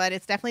Rooney, but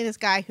it's definitely this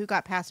guy who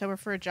got passed over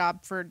for a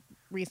job for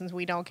reasons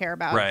we don't care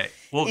about. Right.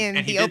 Well, in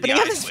and the opening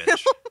of this film.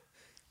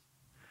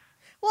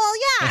 Well,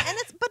 yeah, and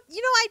but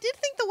I did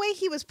think the way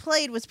he was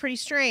played was pretty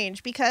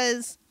strange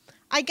because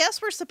I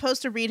guess we're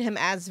supposed to read him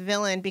as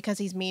villain because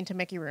he's mean to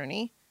Mickey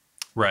Rooney.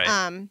 Right.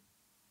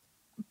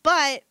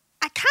 But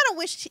I kind of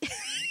wished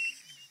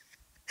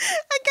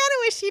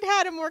he'd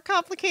had a more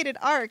complicated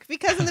arc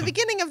because in the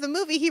beginning of the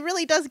movie he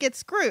really does get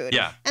screwed.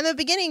 Yeah. And the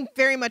beginning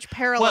very much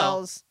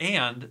parallels. Well,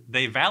 and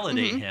they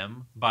validate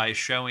him by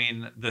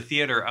showing the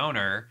theater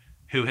owner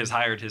who has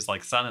hired his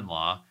like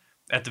son-in-law.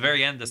 At the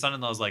very end, the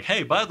son-in-law is like,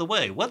 hey, by the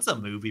way, what's a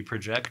movie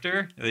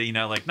projector?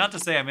 Like, not to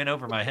say I'm in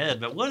over my head,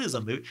 but what is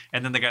a movie?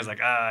 And then the guy's like,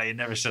 you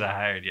never should have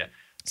hired you.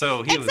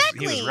 So he was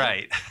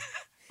right.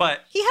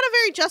 But he had a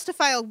very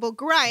justifiable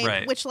gripe,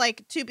 right. Which,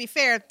 like, to be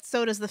fair,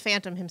 so does the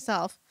Phantom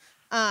himself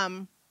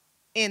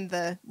in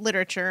the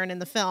literature and in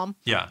the film.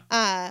 Yeah.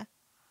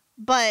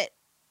 But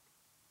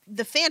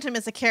the Phantom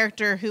is a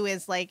character who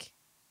is, like,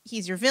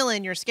 he's your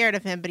villain, you're scared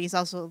of him, but he's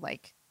also,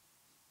 like,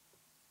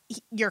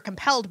 you're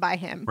compelled by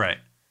him. Right.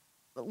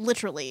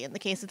 Literally in the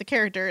case of the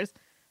characters,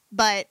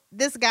 but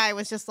this guy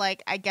was just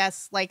like, I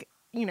guess, like,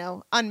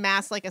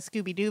 unmasked like a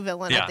Scooby-Doo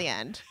villain at the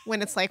end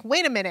when it's like,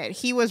 wait a minute,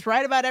 he was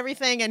right about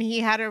everything and he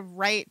had a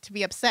right to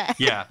be upset.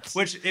 Yeah,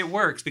 which it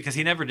works because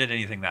he never did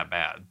anything that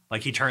bad.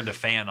 Like he turned a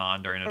fan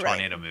on during a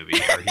tornado movie,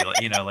 or he,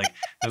 like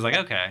it was like,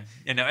 okay,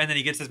 and then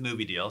he gets his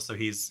movie deal, so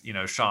he's,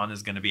 Sean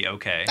is going to be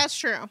okay. That's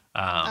true.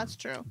 That's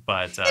true.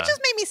 But it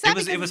just made me sad.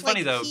 It was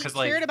funny though because he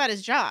cared about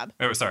his job.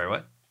 Oh, sorry,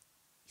 what?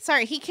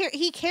 Sorry, he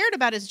cared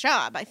about his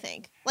job, I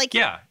think. Like,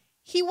 yeah.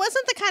 He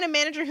wasn't the kind of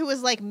manager who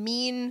was, like,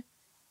 mean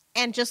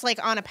and just,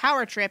 like, on a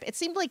power trip. It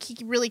seemed like he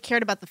really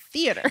cared about the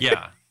theater.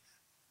 Yeah.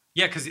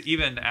 Yeah, because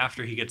even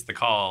after he gets the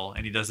call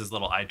and he does his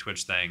little eye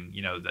twitch thing,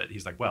 that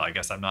he's like, well, I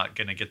guess I'm not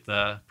going to get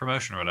the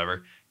promotion or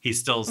whatever. He's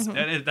still...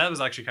 And that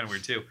was actually kind of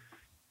weird, too.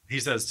 He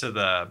says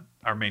to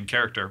our main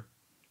character,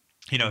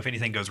 if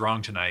anything goes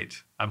wrong tonight,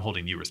 I'm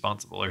holding you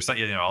responsible. Or,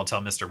 I'll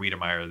tell Mr.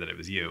 Wiedemeyer that it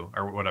was you,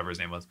 or whatever his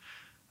name was.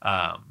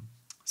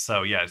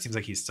 So yeah, it seems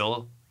like he's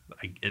still.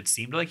 It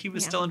seemed like he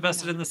was still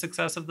invested in the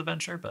success of the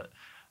venture, but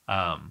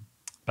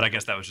I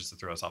guess that was just to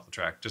throw us off the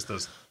track. Just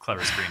those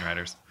clever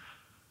screenwriters.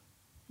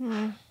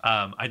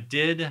 I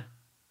did. So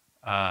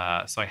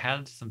I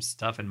had some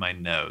stuff in my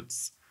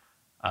notes.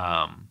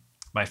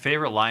 My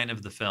favorite line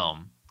of the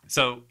film.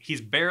 So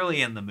he's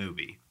barely in the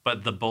movie,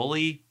 but the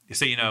bully.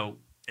 So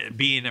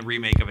being a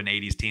remake of an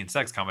 '80s teen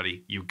sex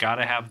comedy, you got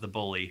to have the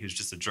bully who's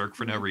just a jerk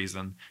for no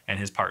reason and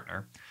his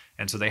partner,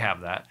 and so they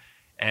have that.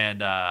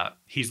 And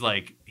he's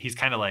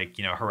kind of like,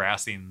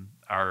 harassing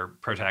our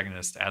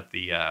protagonist at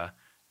the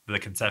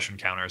concession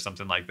counter or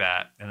something like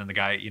that. And then the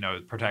guy,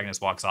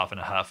 protagonist walks off in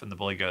a huff and the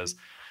bully goes,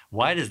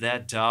 why does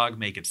that dog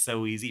make it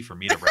so easy for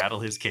me to rattle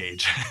his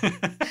cage?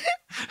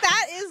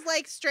 That is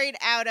like straight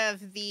out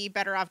of the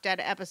Better Off Dead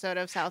episode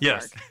of South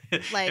Park.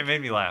 Yes, like... it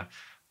made me laugh.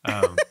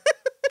 So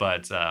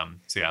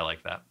yeah, I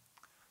like that.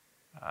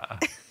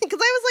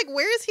 because I was like,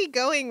 where is he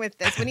going with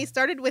this? When he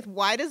started with,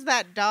 why does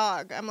that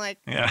dog? I'm like,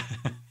 Yeah.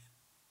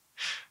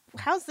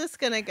 how's this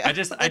gonna go? I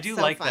do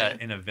so like funny.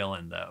 that in a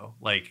villain though,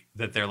 like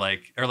that they're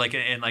like, or like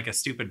in like a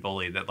stupid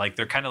bully that like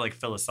they're kind of like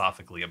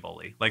philosophically a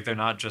bully, like they're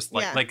not just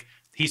like Yeah. like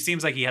he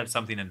seems like he had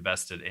something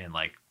invested in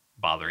like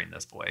bothering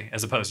this boy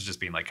as opposed to just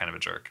being like kind of a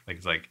jerk. Like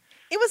it's like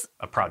It was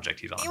a project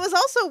he's on. It was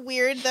also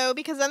weird though,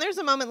 because then there's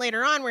a moment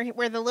later on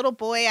where the little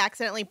boy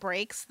accidentally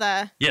breaks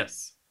the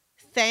Yes.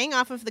 thing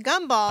off of the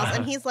gumballs,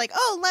 and he's like,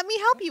 "Oh, let me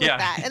help you with Yeah.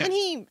 that," and then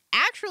he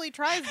actually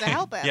tries to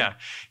help him.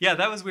 Yeah,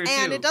 that was weird too.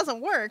 And it doesn't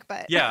work,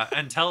 but Yeah,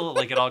 until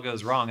like it all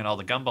goes wrong and all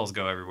the gumballs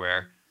go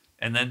everywhere.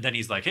 And then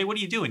he's like, "Hey, what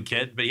are you doing,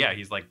 kid?" But yeah,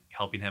 he's like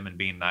helping him and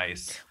being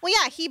nice. Well,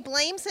 yeah, he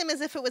blames him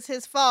as if it was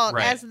his fault,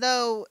 Right. as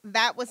though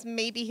that was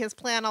maybe his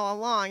plan all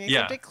along,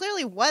 except Yeah. it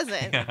clearly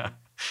wasn't. Yeah.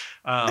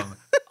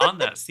 On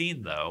that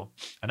scene, though,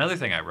 another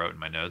thing I wrote in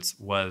my notes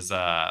was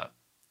the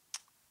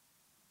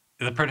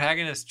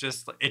protagonist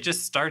just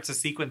starts a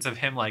sequence of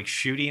him like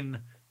shooting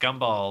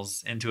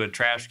gumballs into a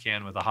trash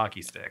can with a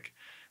hockey stick.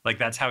 Like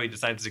that's how he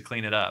decides to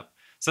clean it up.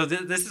 So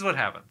this is what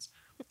happens.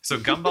 So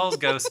gumballs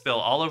go spill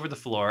all over the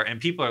floor,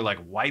 and people are like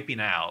wiping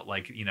out,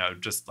 like, you know,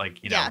 just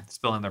like, you know, Yeah.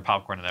 spilling their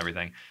popcorn and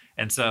everything.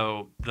 And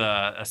so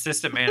the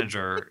assistant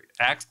manager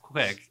acts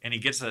quick, and he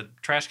gets a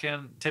trash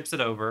can, tips it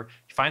over,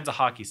 he finds a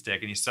hockey stick,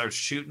 and he starts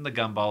shooting the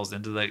gumballs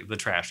into the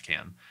trash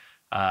can.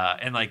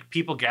 And like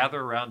people gather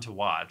around to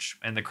watch,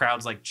 and the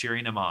crowd's like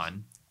cheering him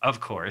on, of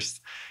course.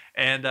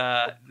 And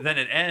then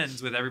it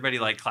ends with everybody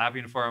like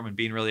clapping for him and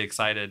being really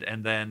excited.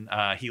 And then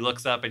he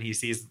looks up and he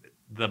sees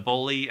the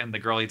bully and the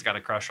girl he's got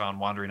a crush on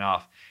wandering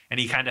off. And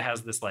he kind of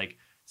has this like,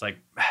 it's like,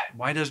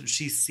 why doesn't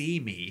she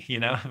see me? You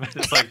know,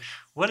 it's like,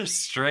 what a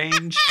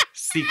strange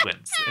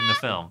sequence in the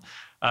film.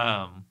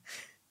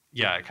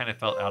 Yeah, it kind of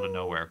felt out of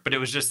nowhere, but it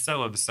was just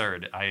so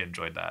absurd. I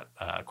enjoyed that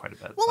quite a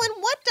bit. Well, so.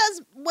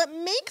 and what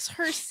makes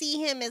her see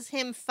him is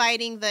him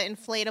fighting the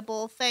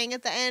inflatable thing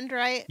at the end,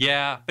 right?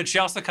 Yeah, but she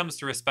also comes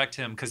to respect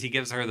him because he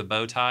gives her the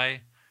bow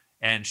tie,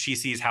 and she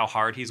sees how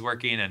hard he's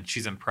working, and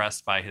she's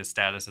impressed by his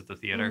status at the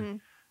theater.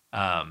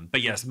 Mhm.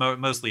 But yes,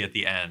 mostly at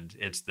the end,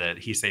 it's that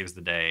he saves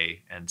the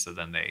day, and so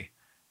then they,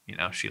 you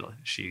know, she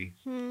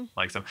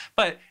likes him.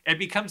 But it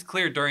becomes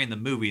clear during the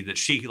movie that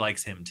she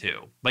likes him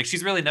too. Like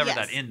she's really never Yes.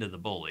 that into the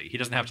bully. He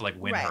doesn't have to like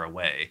win her Right.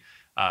 away.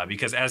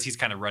 Because as he's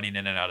kind of running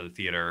in and out of the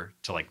theater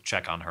to like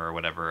check on her or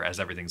whatever, as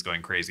everything's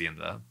going crazy in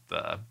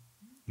the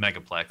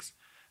megaplex,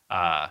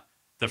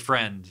 the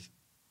friend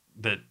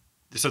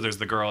so there's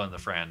the girl and the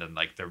friend, and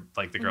like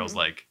the girl's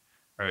like,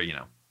 or you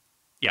know,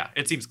 yeah,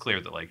 it seems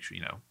clear that like, you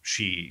know,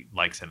 she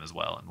likes him as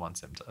well and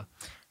wants him to, you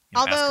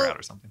know, ask her Although- out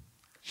or something.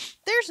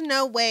 There's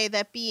no way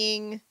that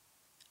being,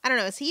 I don't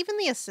know, is he even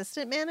the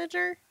assistant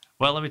manager?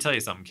 Well, let me tell you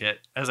something, Kit.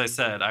 As I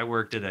said, I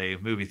worked at a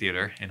movie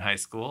theater in high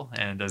school,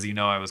 and as you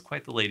know, I was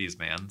quite the ladies'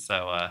 man.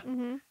 So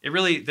it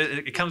really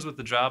it comes with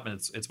the job, and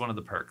it's one of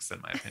the perks,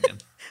 in my opinion.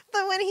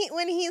 But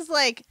when he's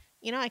like,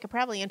 you know, I could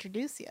probably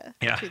introduce you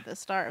Yeah. to the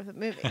star of the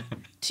movie.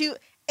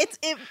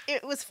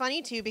 It was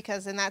funny too,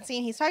 because in that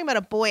scene he's talking about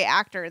a boy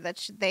actor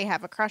that they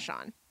have a crush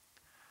on,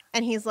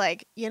 and he's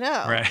like, you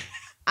know, Right.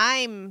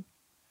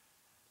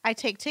 I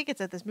take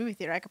tickets at this movie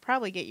theater. I could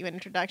probably get you an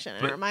introduction.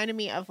 And But- it reminded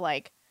me of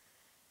like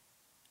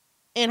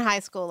in high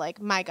school, like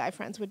my guy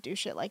friends would do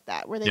shit like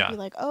that, where they'd Yeah. be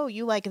like, "Oh,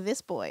 you like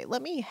this boy?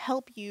 Let me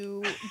help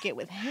you get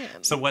with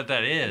him." So what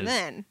that and is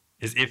then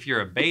if you're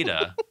a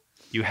beta,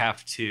 you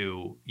have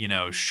to, you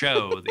know,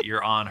 show that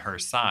you're on her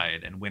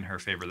side and win her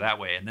favor that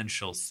way, and then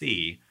she'll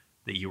see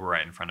that you were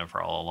right in front of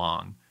her all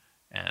along,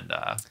 and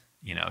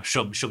you know,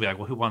 she'll be like,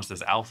 well, who wants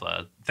this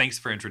alpha? Thanks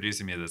for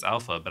introducing me to this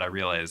alpha, but I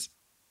realize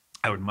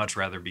I would much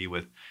rather be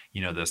with,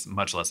 you know, this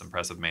much less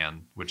impressive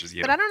man, which is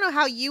you. But I don't know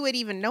how you would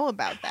even know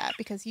about that,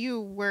 because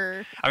you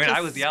were. I mean, just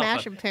I was the smash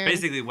alpha. and poon.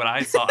 Basically, what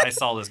I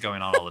saw this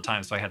going on all the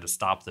time, so I had to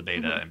stop the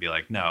beta and be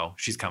like, no,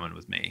 she's coming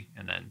with me,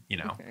 and then, you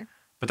know. Okay.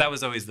 But that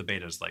was always the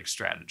beta's like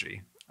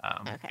strategy.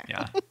 Okay.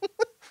 Yeah.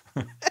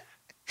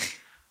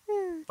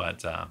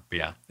 But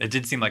yeah, it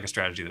did seem like a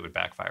strategy that would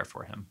backfire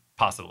for him.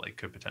 Possibly,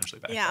 could potentially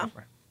backfire Yeah.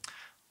 for him.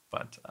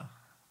 But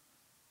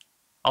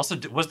also,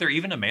 was there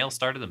even a male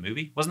star to the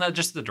movie? Wasn't that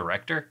just the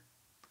director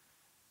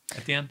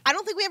at the end? I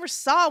don't think we ever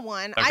saw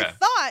one. I Okay.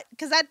 thought,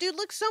 because that dude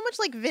looked so much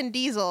like Vin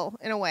Diesel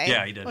in a way.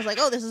 Yeah, he did. I was like,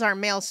 oh, this is our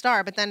male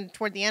star. But then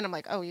toward the end, I'm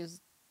like, oh, he's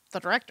the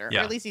director.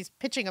 Yeah. Or at least he's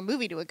pitching a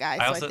movie to a guy.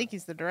 So also- I think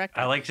he's the director.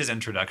 I liked his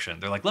introduction.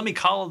 They're like, let me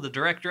call the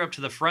director up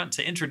to the front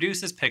to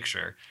introduce his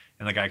picture.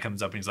 And the guy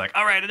comes up and he's like,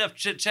 all right, enough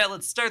chit chat.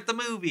 Let's start the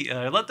movie.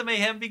 Let the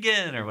mayhem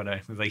begin, or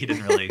whatever. Like, he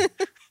didn't really.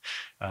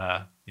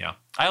 Yeah.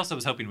 I also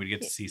was hoping we'd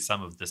get to see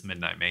some of this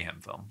Midnight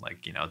Mayhem film.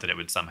 Like, you know, that it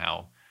would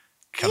somehow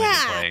come into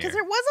Yeah, play. because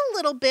there was a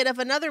little bit of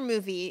another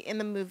movie in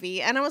the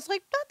movie. And I was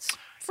like, that's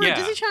for Yeah. a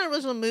Disney Channel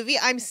original movie.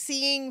 I'm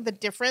seeing the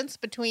difference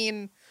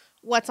between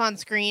what's on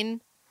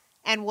screen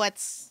and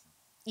what's,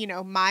 you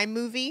know, my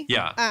movie.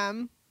 Yeah.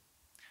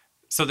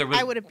 So there was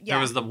I would've, there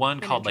was the one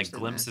been called like interested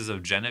in that. Glimpses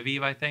of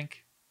Genevieve, I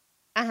think.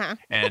 Uh-huh.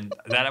 And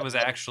that was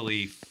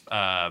actually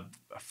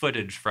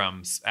footage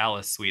from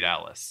Alice, Sweet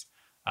Alice.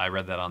 I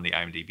read that on the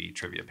IMDb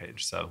trivia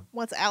page. So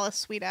What's Alice,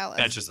 Sweet Alice?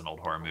 that's just an old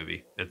horror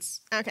movie.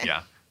 It's okay.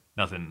 Yeah,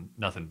 nothing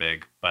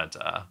big, but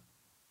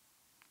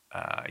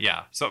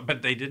yeah. So,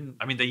 but they didn't.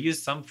 I mean, they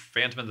used some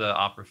Phantom of the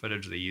Opera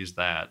footage. They used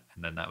that,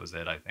 and then that was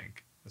it. I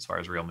think as far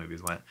as real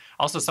movies went.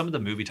 Also, some of the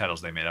movie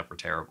titles they made up were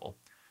terrible.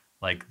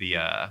 Like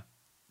the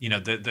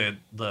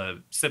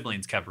the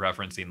siblings kept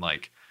referencing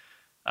like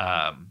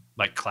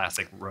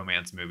classic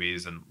romance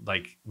movies, and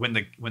like when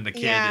the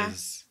kid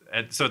is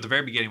so at the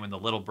very beginning when the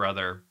little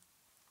brother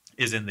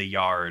is in the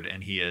yard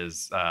and he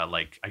is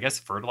like I guess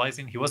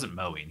fertilizing. He wasn't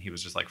mowing. He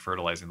was just like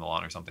fertilizing the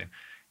lawn or something.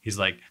 He's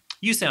like,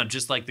 "You sound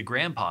just like the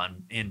grandpa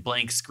in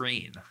Blank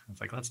Screen."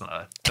 It's like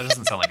that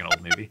doesn't sound like an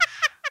old movie.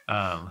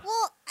 Well,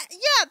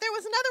 yeah, there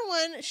was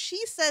another one.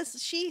 She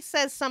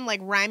says some like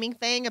rhyming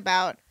thing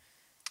about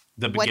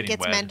what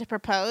gets men to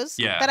propose.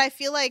 Yeah. That I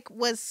feel like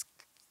was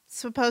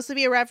supposed to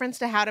be a reference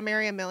to How to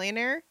Marry a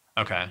Millionaire.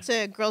 Okay.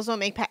 To girls don't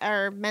make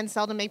or men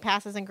seldom make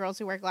passes and girls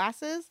who wear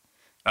glasses.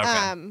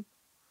 Okay.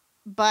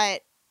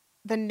 But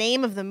the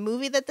name of the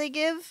movie that they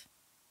give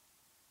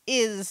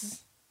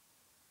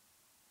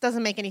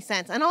doesn't make any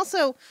sense. And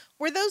also,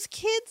 were those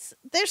kids?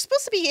 They're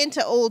supposed to be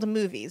into old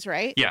movies,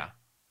 right? Yeah.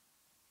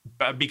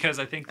 But because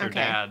I think their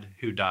dad,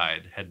 who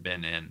died, had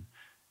been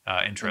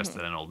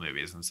interested in old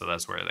movies, and so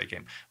that's where they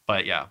came.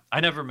 But yeah,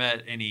 I never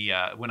met any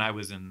when I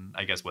was in,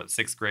 I guess,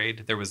 6th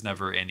grade. There was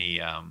never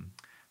any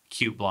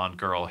cute blonde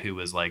girl who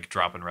was like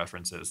dropping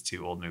references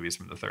to old movies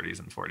from the 30s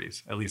and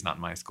 40s. At least not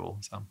in my school.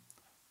 So,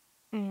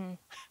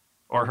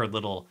 or her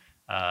little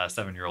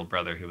 7-year-old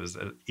brother who was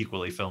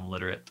equally film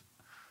literate.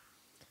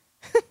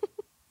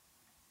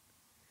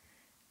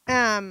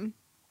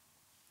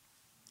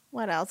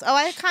 What else? Oh,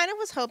 I kind of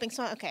was hoping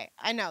so. Okay,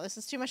 I know this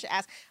is too much to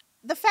ask.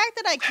 The fact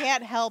that I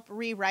can't help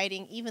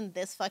rewriting even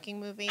this fucking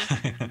movie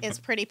is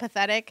pretty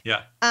pathetic.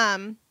 Yeah.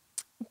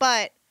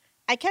 But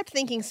I kept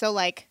thinking, so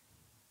like,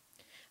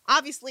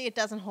 obviously it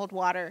doesn't hold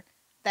water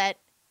that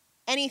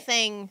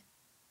anything,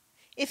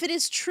 if it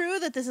is true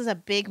that this is a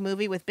big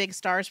movie with big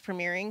stars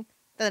premiering,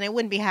 then it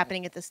wouldn't be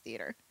happening at this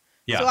theater.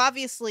 Yeah. So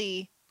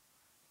obviously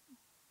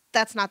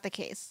that's not the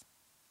case.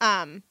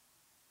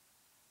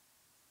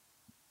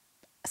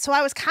 So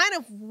I was kind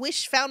of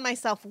found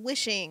myself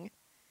wishing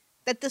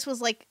that this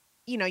was like,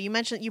 you know,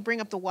 you bring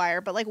up The Wire,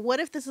 but like,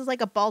 what if this is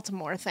like a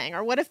Baltimore thing?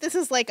 Or what if this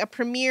is like a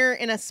premiere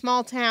in a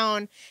small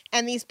town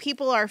and these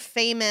people are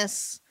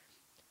famous,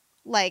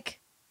 like,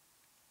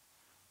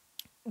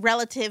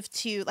 relative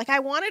to, like, I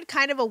wanted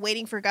kind of a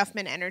Waiting for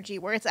Guffman energy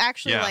where it's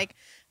actually like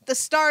the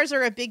stars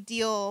are a big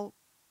deal,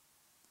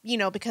 you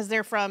know, because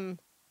they're from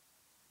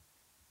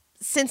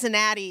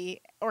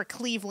Cincinnati or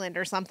Cleveland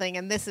or something,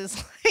 and this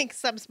is like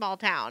some small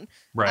town.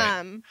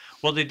 Right.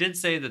 Well, they did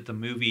say that the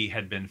movie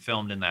had been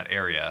filmed in that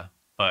area,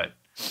 but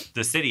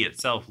the city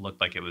itself looked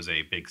like it was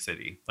a big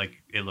city.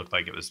 Like it looked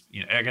like it was,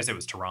 you know, I guess it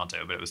was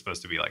Toronto, but it was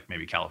supposed to be like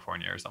maybe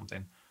California or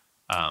something.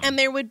 And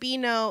there would be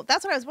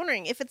that's what I was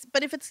wondering. If it's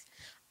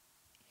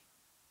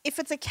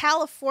a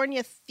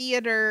California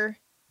theater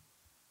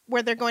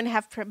where they're going to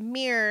have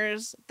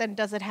premieres, then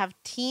does it have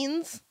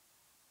teens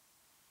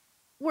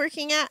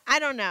working at? I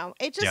don't know.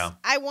 It just,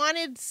 I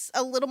wanted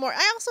a little more.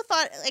 I also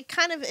thought, like,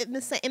 kind of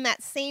in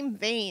that same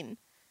vein,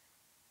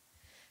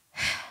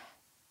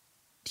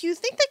 do you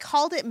think they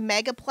called it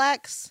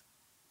Megaplex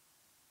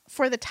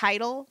for the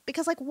title?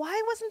 Because, like,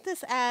 why wasn't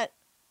this at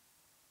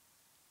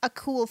a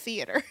cool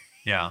theater?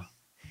 Yeah.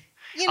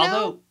 You know?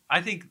 Although,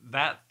 I think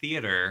that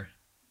theater,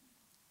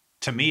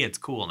 to me, it's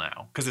cool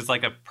now. Because it's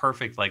like a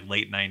perfect, like,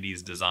 late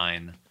 90s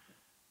design,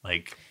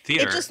 like,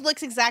 theater. It just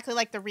looks exactly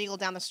like the Regal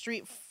down the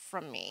street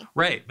from me.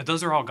 Right, but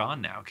those are all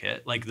gone now,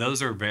 Kit. Like,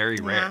 those are very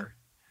rare.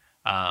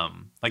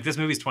 Like, this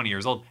movie's 20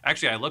 years old.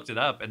 Actually, I looked it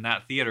up, and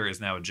that theater is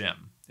now a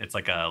gym. It's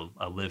like a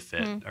Live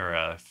Fit or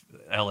a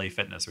LA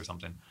Fitness or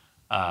something.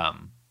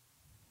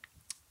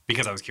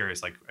 Because I was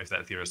curious, like, if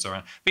that theater is still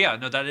around. But yeah,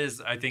 no, that is,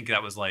 I think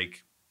that was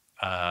like,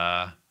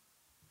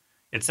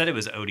 it said it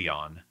was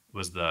Odeon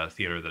was the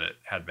theater that it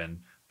had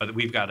been. But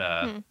we've got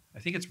I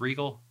think it's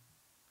Regal.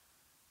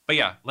 But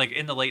yeah, like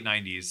in the late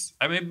 90s,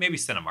 I mean, maybe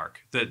Cinemark.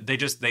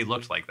 They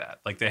looked like that.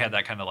 Like they had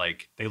that kind of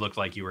like, they looked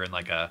like you were in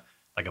like a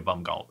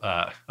gumball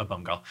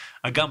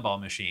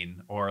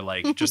machine, or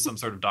like just some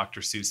sort of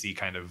Dr. Seuss-y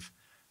kind of,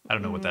 I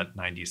don't know what that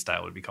 90s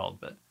style would be called,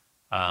 but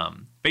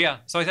yeah,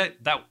 so I thought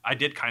that I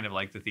did kind of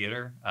like the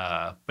theater.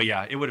 But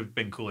yeah, it would have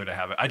been cooler to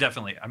have it.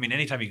 I mean,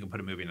 anytime you can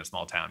put a movie in a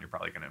small town, you're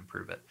probably going to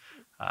improve it.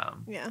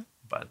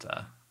 But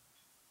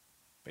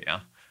yeah.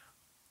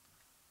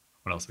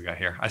 What else we got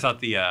here? I thought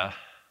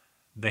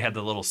they had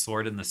the little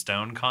sword in the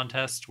stone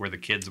contest where the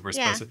kids were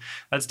supposed to.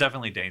 That's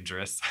definitely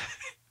dangerous.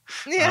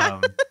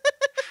 Yeah.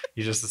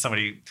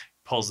 Somebody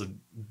pulls a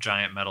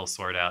giant metal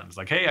sword out and is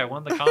like, "Hey, I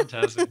won the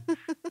contest!"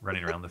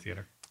 Running around the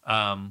theater.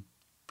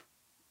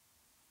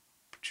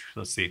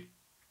 Let's see.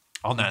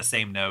 On that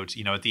same note,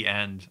 you know, at the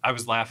end, I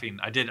was laughing.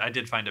 I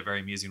did find it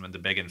very amusing when the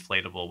big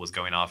inflatable was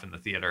going off in the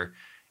theater,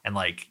 and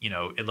like, you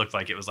know, it looked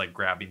like it was like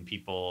grabbing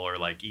people or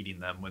like eating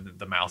them when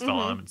the mouth fell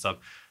on them and stuff.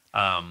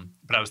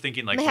 But I was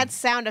thinking, like, they had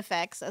sound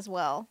effects as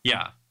well.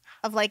 Yeah.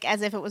 of like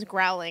as if it was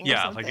growling. Yeah,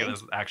 or something. like it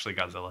was actually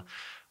Godzilla.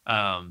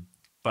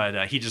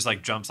 But he just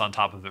like jumps on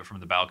top of it from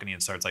the balcony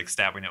and starts like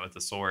stabbing it with the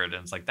sword.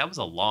 And it's like, that was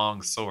a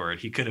long sword.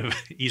 He could have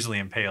easily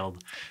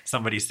impaled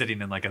somebody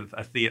sitting in like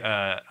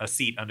a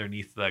seat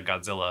underneath the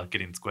Godzilla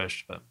getting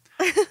squished. But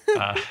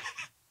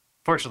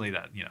fortunately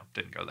that,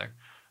 didn't go there.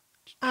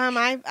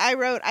 I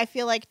wrote, I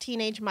feel like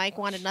teenage Mike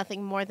wanted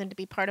nothing more than to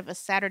be part of a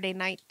Saturday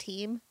night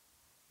team.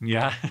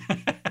 Yeah.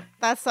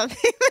 That's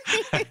something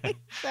that he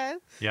said.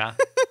 Yeah.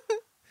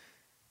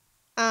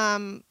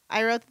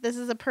 I wrote that this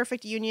is a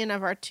perfect union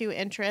of our two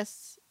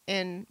interests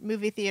in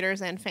movie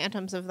theaters and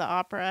Phantoms of the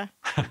Opera.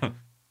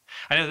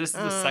 I know this is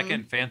the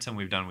second Phantom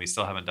we've done. We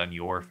still haven't done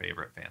your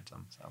favorite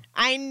Phantom. So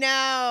I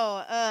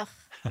know. Ugh,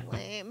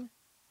 lame.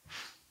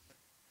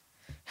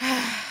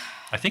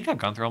 I think I've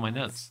gone through all my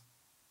notes.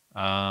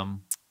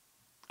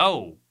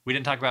 We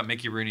didn't talk about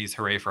Mickey Rooney's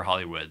 "Hooray for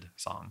Hollywood"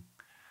 song.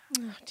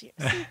 Oh, dear.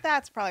 See,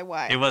 that's probably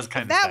why. It was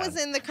kind of that sad.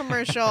 was in the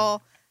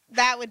commercial.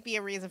 That would be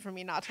a reason for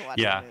me not to watch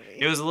the movie.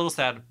 It was a little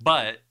sad,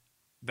 but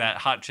that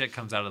hot chick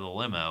comes out of the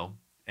limo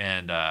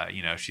and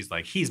she's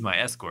like, he's my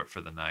escort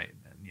for the night,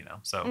 and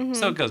so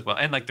it goes well,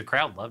 and like the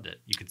crowd loved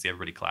it. You could see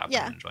everybody clapping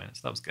and enjoying it,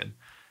 so that was good.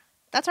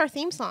 That's our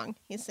theme song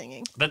he's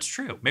singing. That's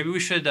true. Maybe we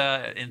should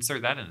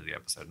insert that into the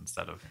episode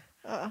instead of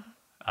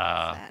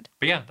sad.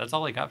 But yeah, that's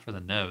all I got for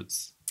the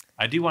notes.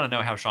 I do want to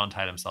know how Sean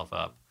tied himself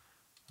up.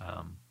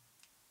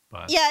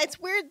 But yeah, it's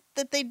weird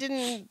that they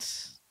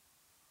didn't,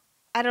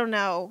 I don't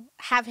know,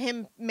 have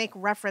him make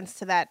reference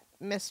to that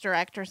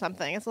misdirect or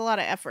something. It's a lot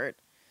of effort.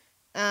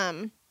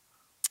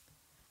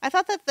 I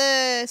thought that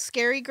the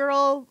scary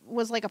girl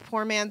was like a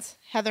poor man's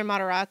Heather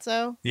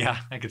Matarazzo. Yeah,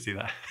 I could see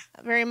that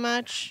very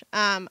much.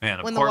 Man,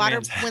 when the water,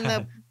 when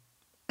the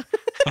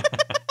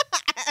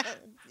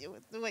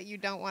what you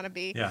don't want to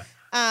be. Yeah.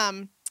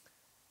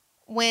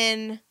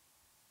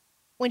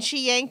 When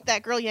she yanked,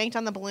 that girl yanked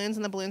on the balloons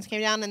and the balloons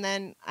came down, and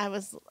then I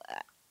was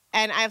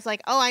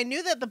like, oh, I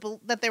knew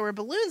that there were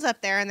balloons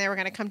up there and they were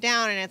going to come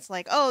down, and it's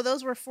like, oh,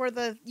 those were for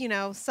the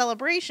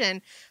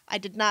celebration. I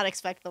did not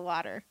expect the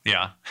water.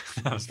 Yeah,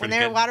 that was when pretty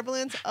they were good. water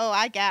balloons. Oh,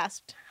 I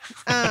gasped.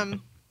 My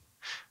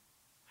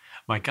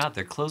God,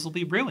 their clothes will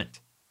be ruined.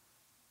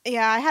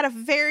 Yeah, I had a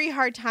very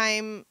hard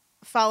time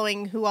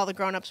following who all the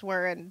grown-ups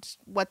were and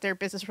what their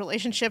business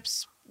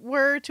relationships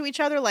were to each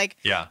other. Like,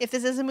 if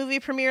this is a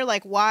movie premiere,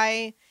 like,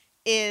 why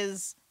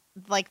is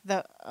like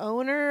the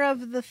owner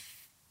of the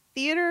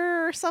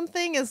theater or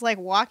something is like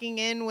walking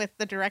in with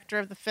the director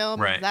of the film?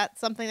 Right. Is that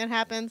something that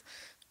happens?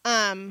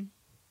 And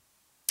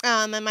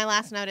my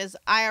last note is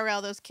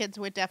IRL, those kids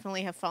would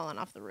definitely have fallen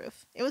off the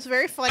roof. It was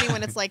very funny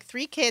when it's like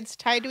three kids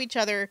tied to each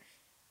other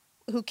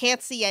who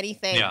can't see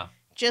anything,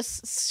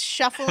 just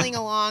shuffling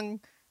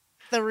along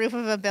the roof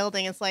of a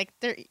building. It's like,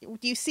 do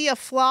you see a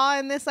flaw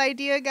in this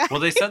idea, guys?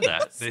 Well, they said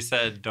that. They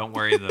said, don't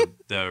worry,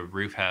 the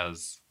roof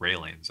has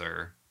railings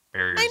or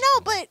barriers. I know,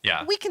 but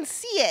we can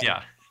see it.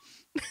 Yeah.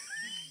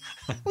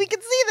 We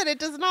can see that it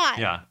does not.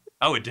 Yeah.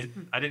 Oh, it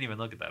didn't? I didn't even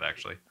look at that,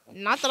 actually.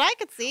 Not that I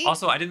could see.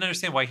 Also, I didn't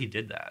understand why he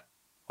did that.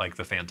 Like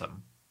the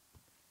Phantom.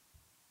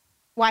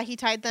 Why he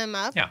tied them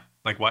up? Yeah.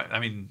 Like, why? I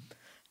mean...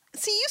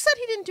 See, you said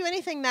he didn't do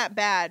anything that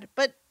bad,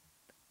 but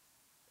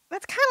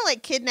that's kind of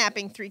like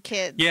kidnapping three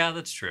kids. Yeah,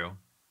 that's true.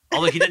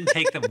 Although he didn't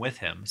take them with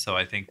him, so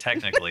I think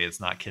technically it's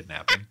not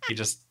kidnapping. He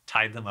just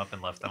tied them up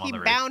and left them on the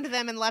roof. He bound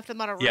them and left them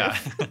on a roof. Yeah.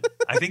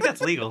 I think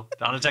that's legal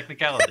on a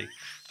technicality.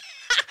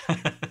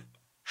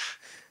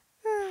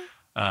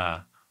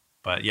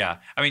 But yeah,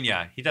 I mean,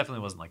 yeah, he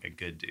definitely wasn't like a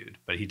good dude,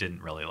 but he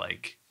didn't really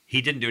like,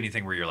 he didn't do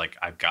anything where you're like,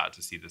 I've got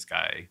to see this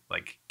guy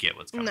like get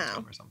what's coming to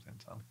him or something.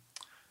 So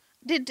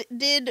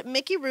did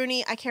Mickey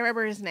Rooney, I can't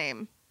remember his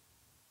name.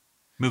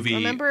 Movie.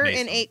 Remember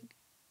Mason.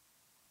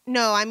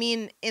 No, I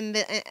mean in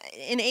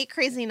 8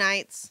 Crazy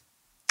Nights.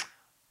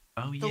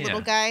 Oh yeah. The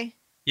little guy.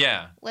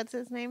 Yeah. What's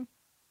his name?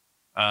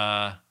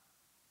 I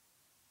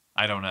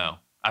don't know.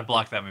 I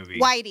blocked that movie.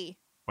 Whitey.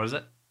 What is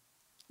it?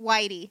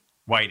 Whitey.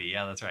 Whitey,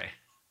 yeah, that's right.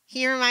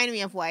 He reminded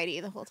me of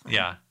Whitey the whole time.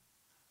 Yeah.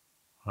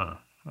 Huh.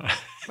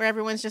 Where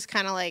everyone's just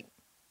kind of like,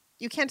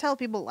 you can't tell if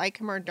people like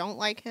him or don't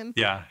like him.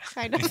 Yeah.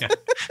 Kind of. Yeah.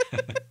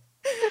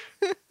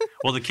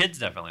 Well, the kids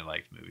definitely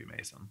liked Movie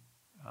Mason.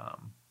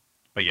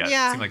 But yeah,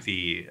 it seemed like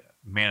the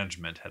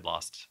management had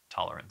lost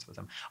tolerance with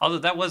him. Although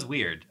that was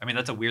weird. I mean,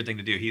 that's a weird thing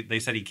to do. They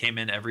said he came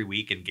in every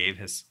week and gave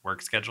his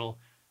work schedule,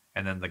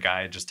 and then the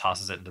guy just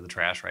tosses it into the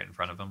trash right in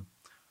front of him.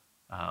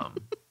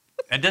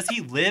 And does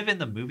he live in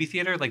the movie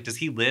theater? Like, does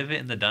he live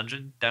in the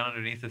dungeon down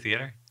underneath the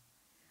theater?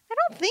 I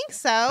don't think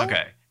so.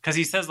 Okay. Because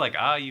he says, like,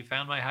 you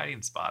found my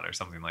hiding spot or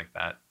something like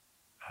that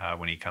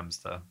when he comes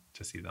to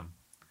see them.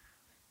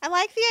 I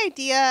like the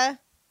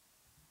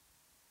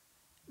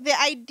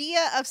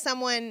idea of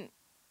someone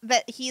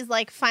that he's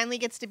like finally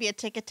gets to be a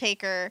ticket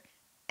taker,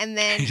 and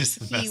then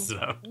he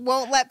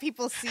won't let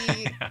people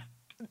see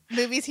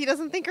movies he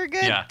doesn't think are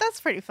good. Yeah. That's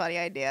a pretty funny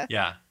idea.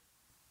 Yeah.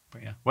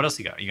 But yeah. What else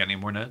you got? You got any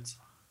more notes?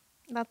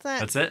 That's it.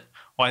 That's it?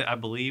 Well, I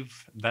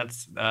believe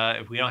that's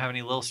if we don't have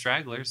any little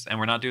stragglers, and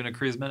we're not doing a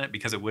cruise minute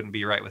because it wouldn't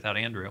be right without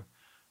Andrew,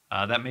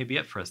 that may be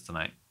it for us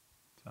tonight.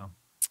 So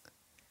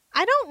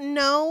I don't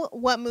know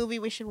what movie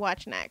we should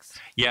watch next.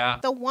 Yeah.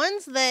 The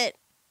ones that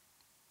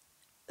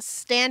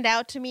stand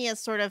out to me as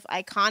sort of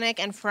iconic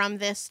and from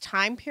this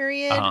time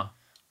period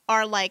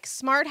are like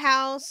Smart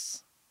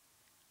House.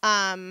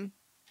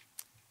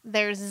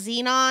 There's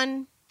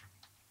Xenon,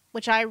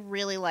 which I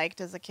really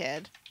liked as a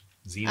kid.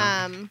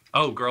 Xenon?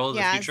 Girl of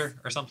the Future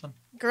or something?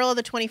 Girl of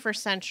the 21st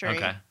Century.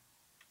 Okay.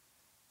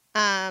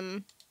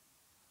 I'm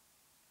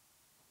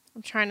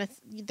trying to...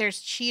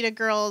 There's Cheetah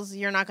Girls.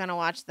 You're not going to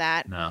watch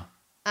that. No.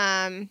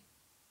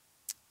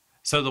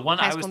 So the one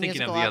I was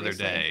thinking of the other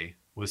obviously. day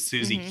was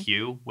Susie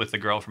Q with the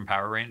girl from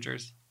Power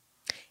Rangers.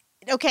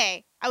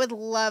 Okay, I would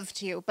love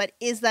to, but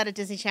is that a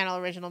Disney Channel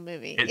original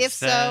movie? If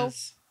so,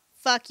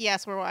 fuck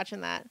yes, we're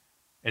watching that.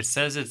 It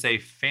says it's a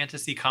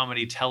fantasy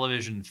comedy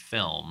television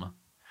film.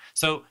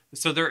 So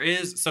there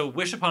is... So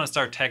Wish Upon a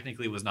Star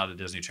technically was not a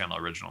Disney Channel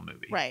original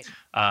movie. Right.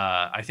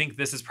 I think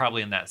this is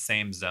probably in that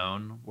same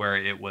zone where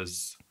it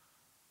was,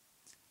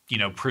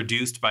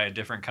 produced by a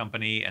different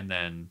company and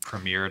then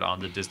premiered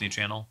on the Disney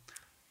Channel.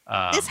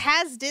 This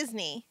has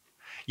Disney.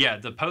 Yeah,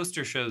 the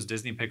poster shows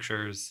Disney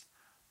Pictures.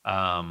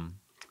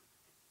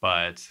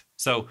 But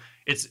so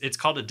it's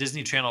called a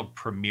Disney Channel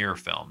premiere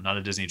film, not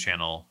a Disney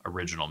Channel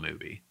original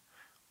movie.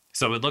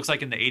 So it looks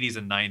like in the 80s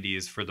and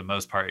 90s, for the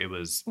most part, it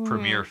was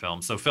premiere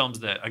films. So films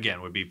that,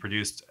 again, would be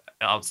produced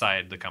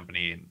outside the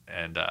company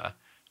and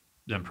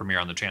then premiere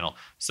on the channel.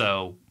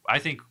 So I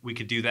think we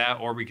could do that,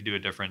 or we could do a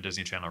different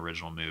Disney Channel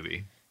original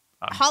movie.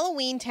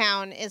 Halloween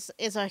Town is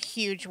a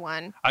huge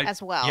one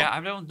as well. Yeah,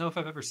 I don't know if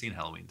I've ever seen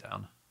Halloween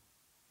Town.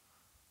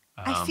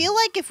 I feel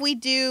like if we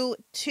do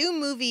two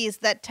movies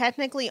that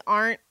technically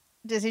aren't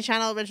Disney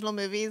Channel original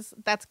movies,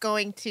 that's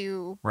going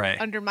to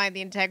undermine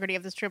the integrity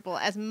of this triple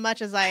as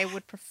much as I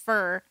would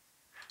prefer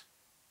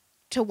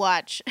to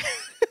watch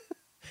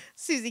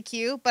Susie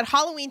Q. But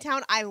Halloween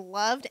Town I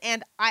loved,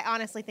 and I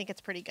honestly think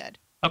it's pretty good.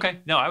 Okay.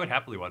 No, I would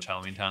happily watch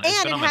Halloween Town.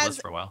 It's been on my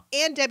list for a while.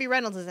 And Debbie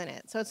Reynolds is in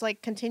it. So it's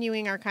like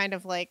continuing our kind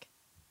of like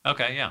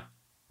okay, yeah.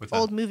 With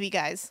old movie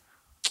guys.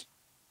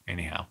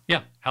 Anyhow.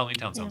 Yeah, Halloween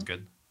Town sounds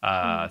good.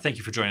 Thank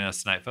you for joining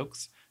us tonight,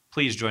 folks.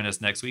 Please join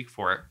us next week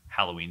for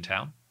Halloween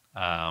Town.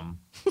 I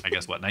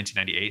guess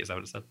 1998, is that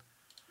what it said?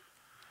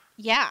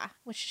 Yeah,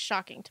 which is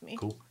shocking to me.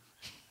 Cool.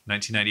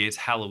 1998's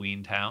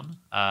Halloween Town.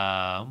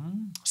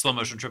 Slow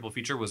motion triple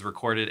feature was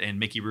recorded in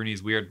Mickey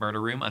Rooney's weird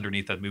murder room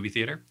underneath that movie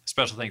theater.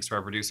 Special thanks to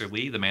our producer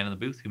Lee, the man in the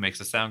booth, who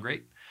makes us sound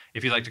great.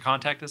 If you'd like to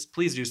contact us,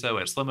 please do so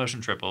at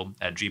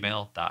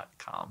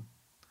slowmotiontriple@gmail.com.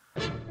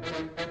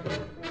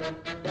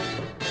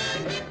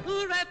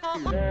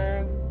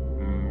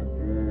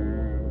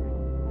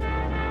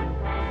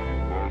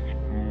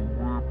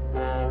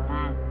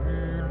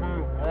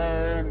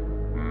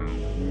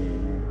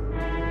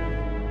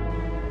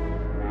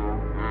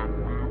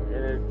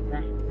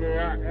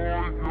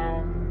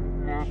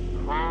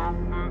 I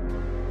am the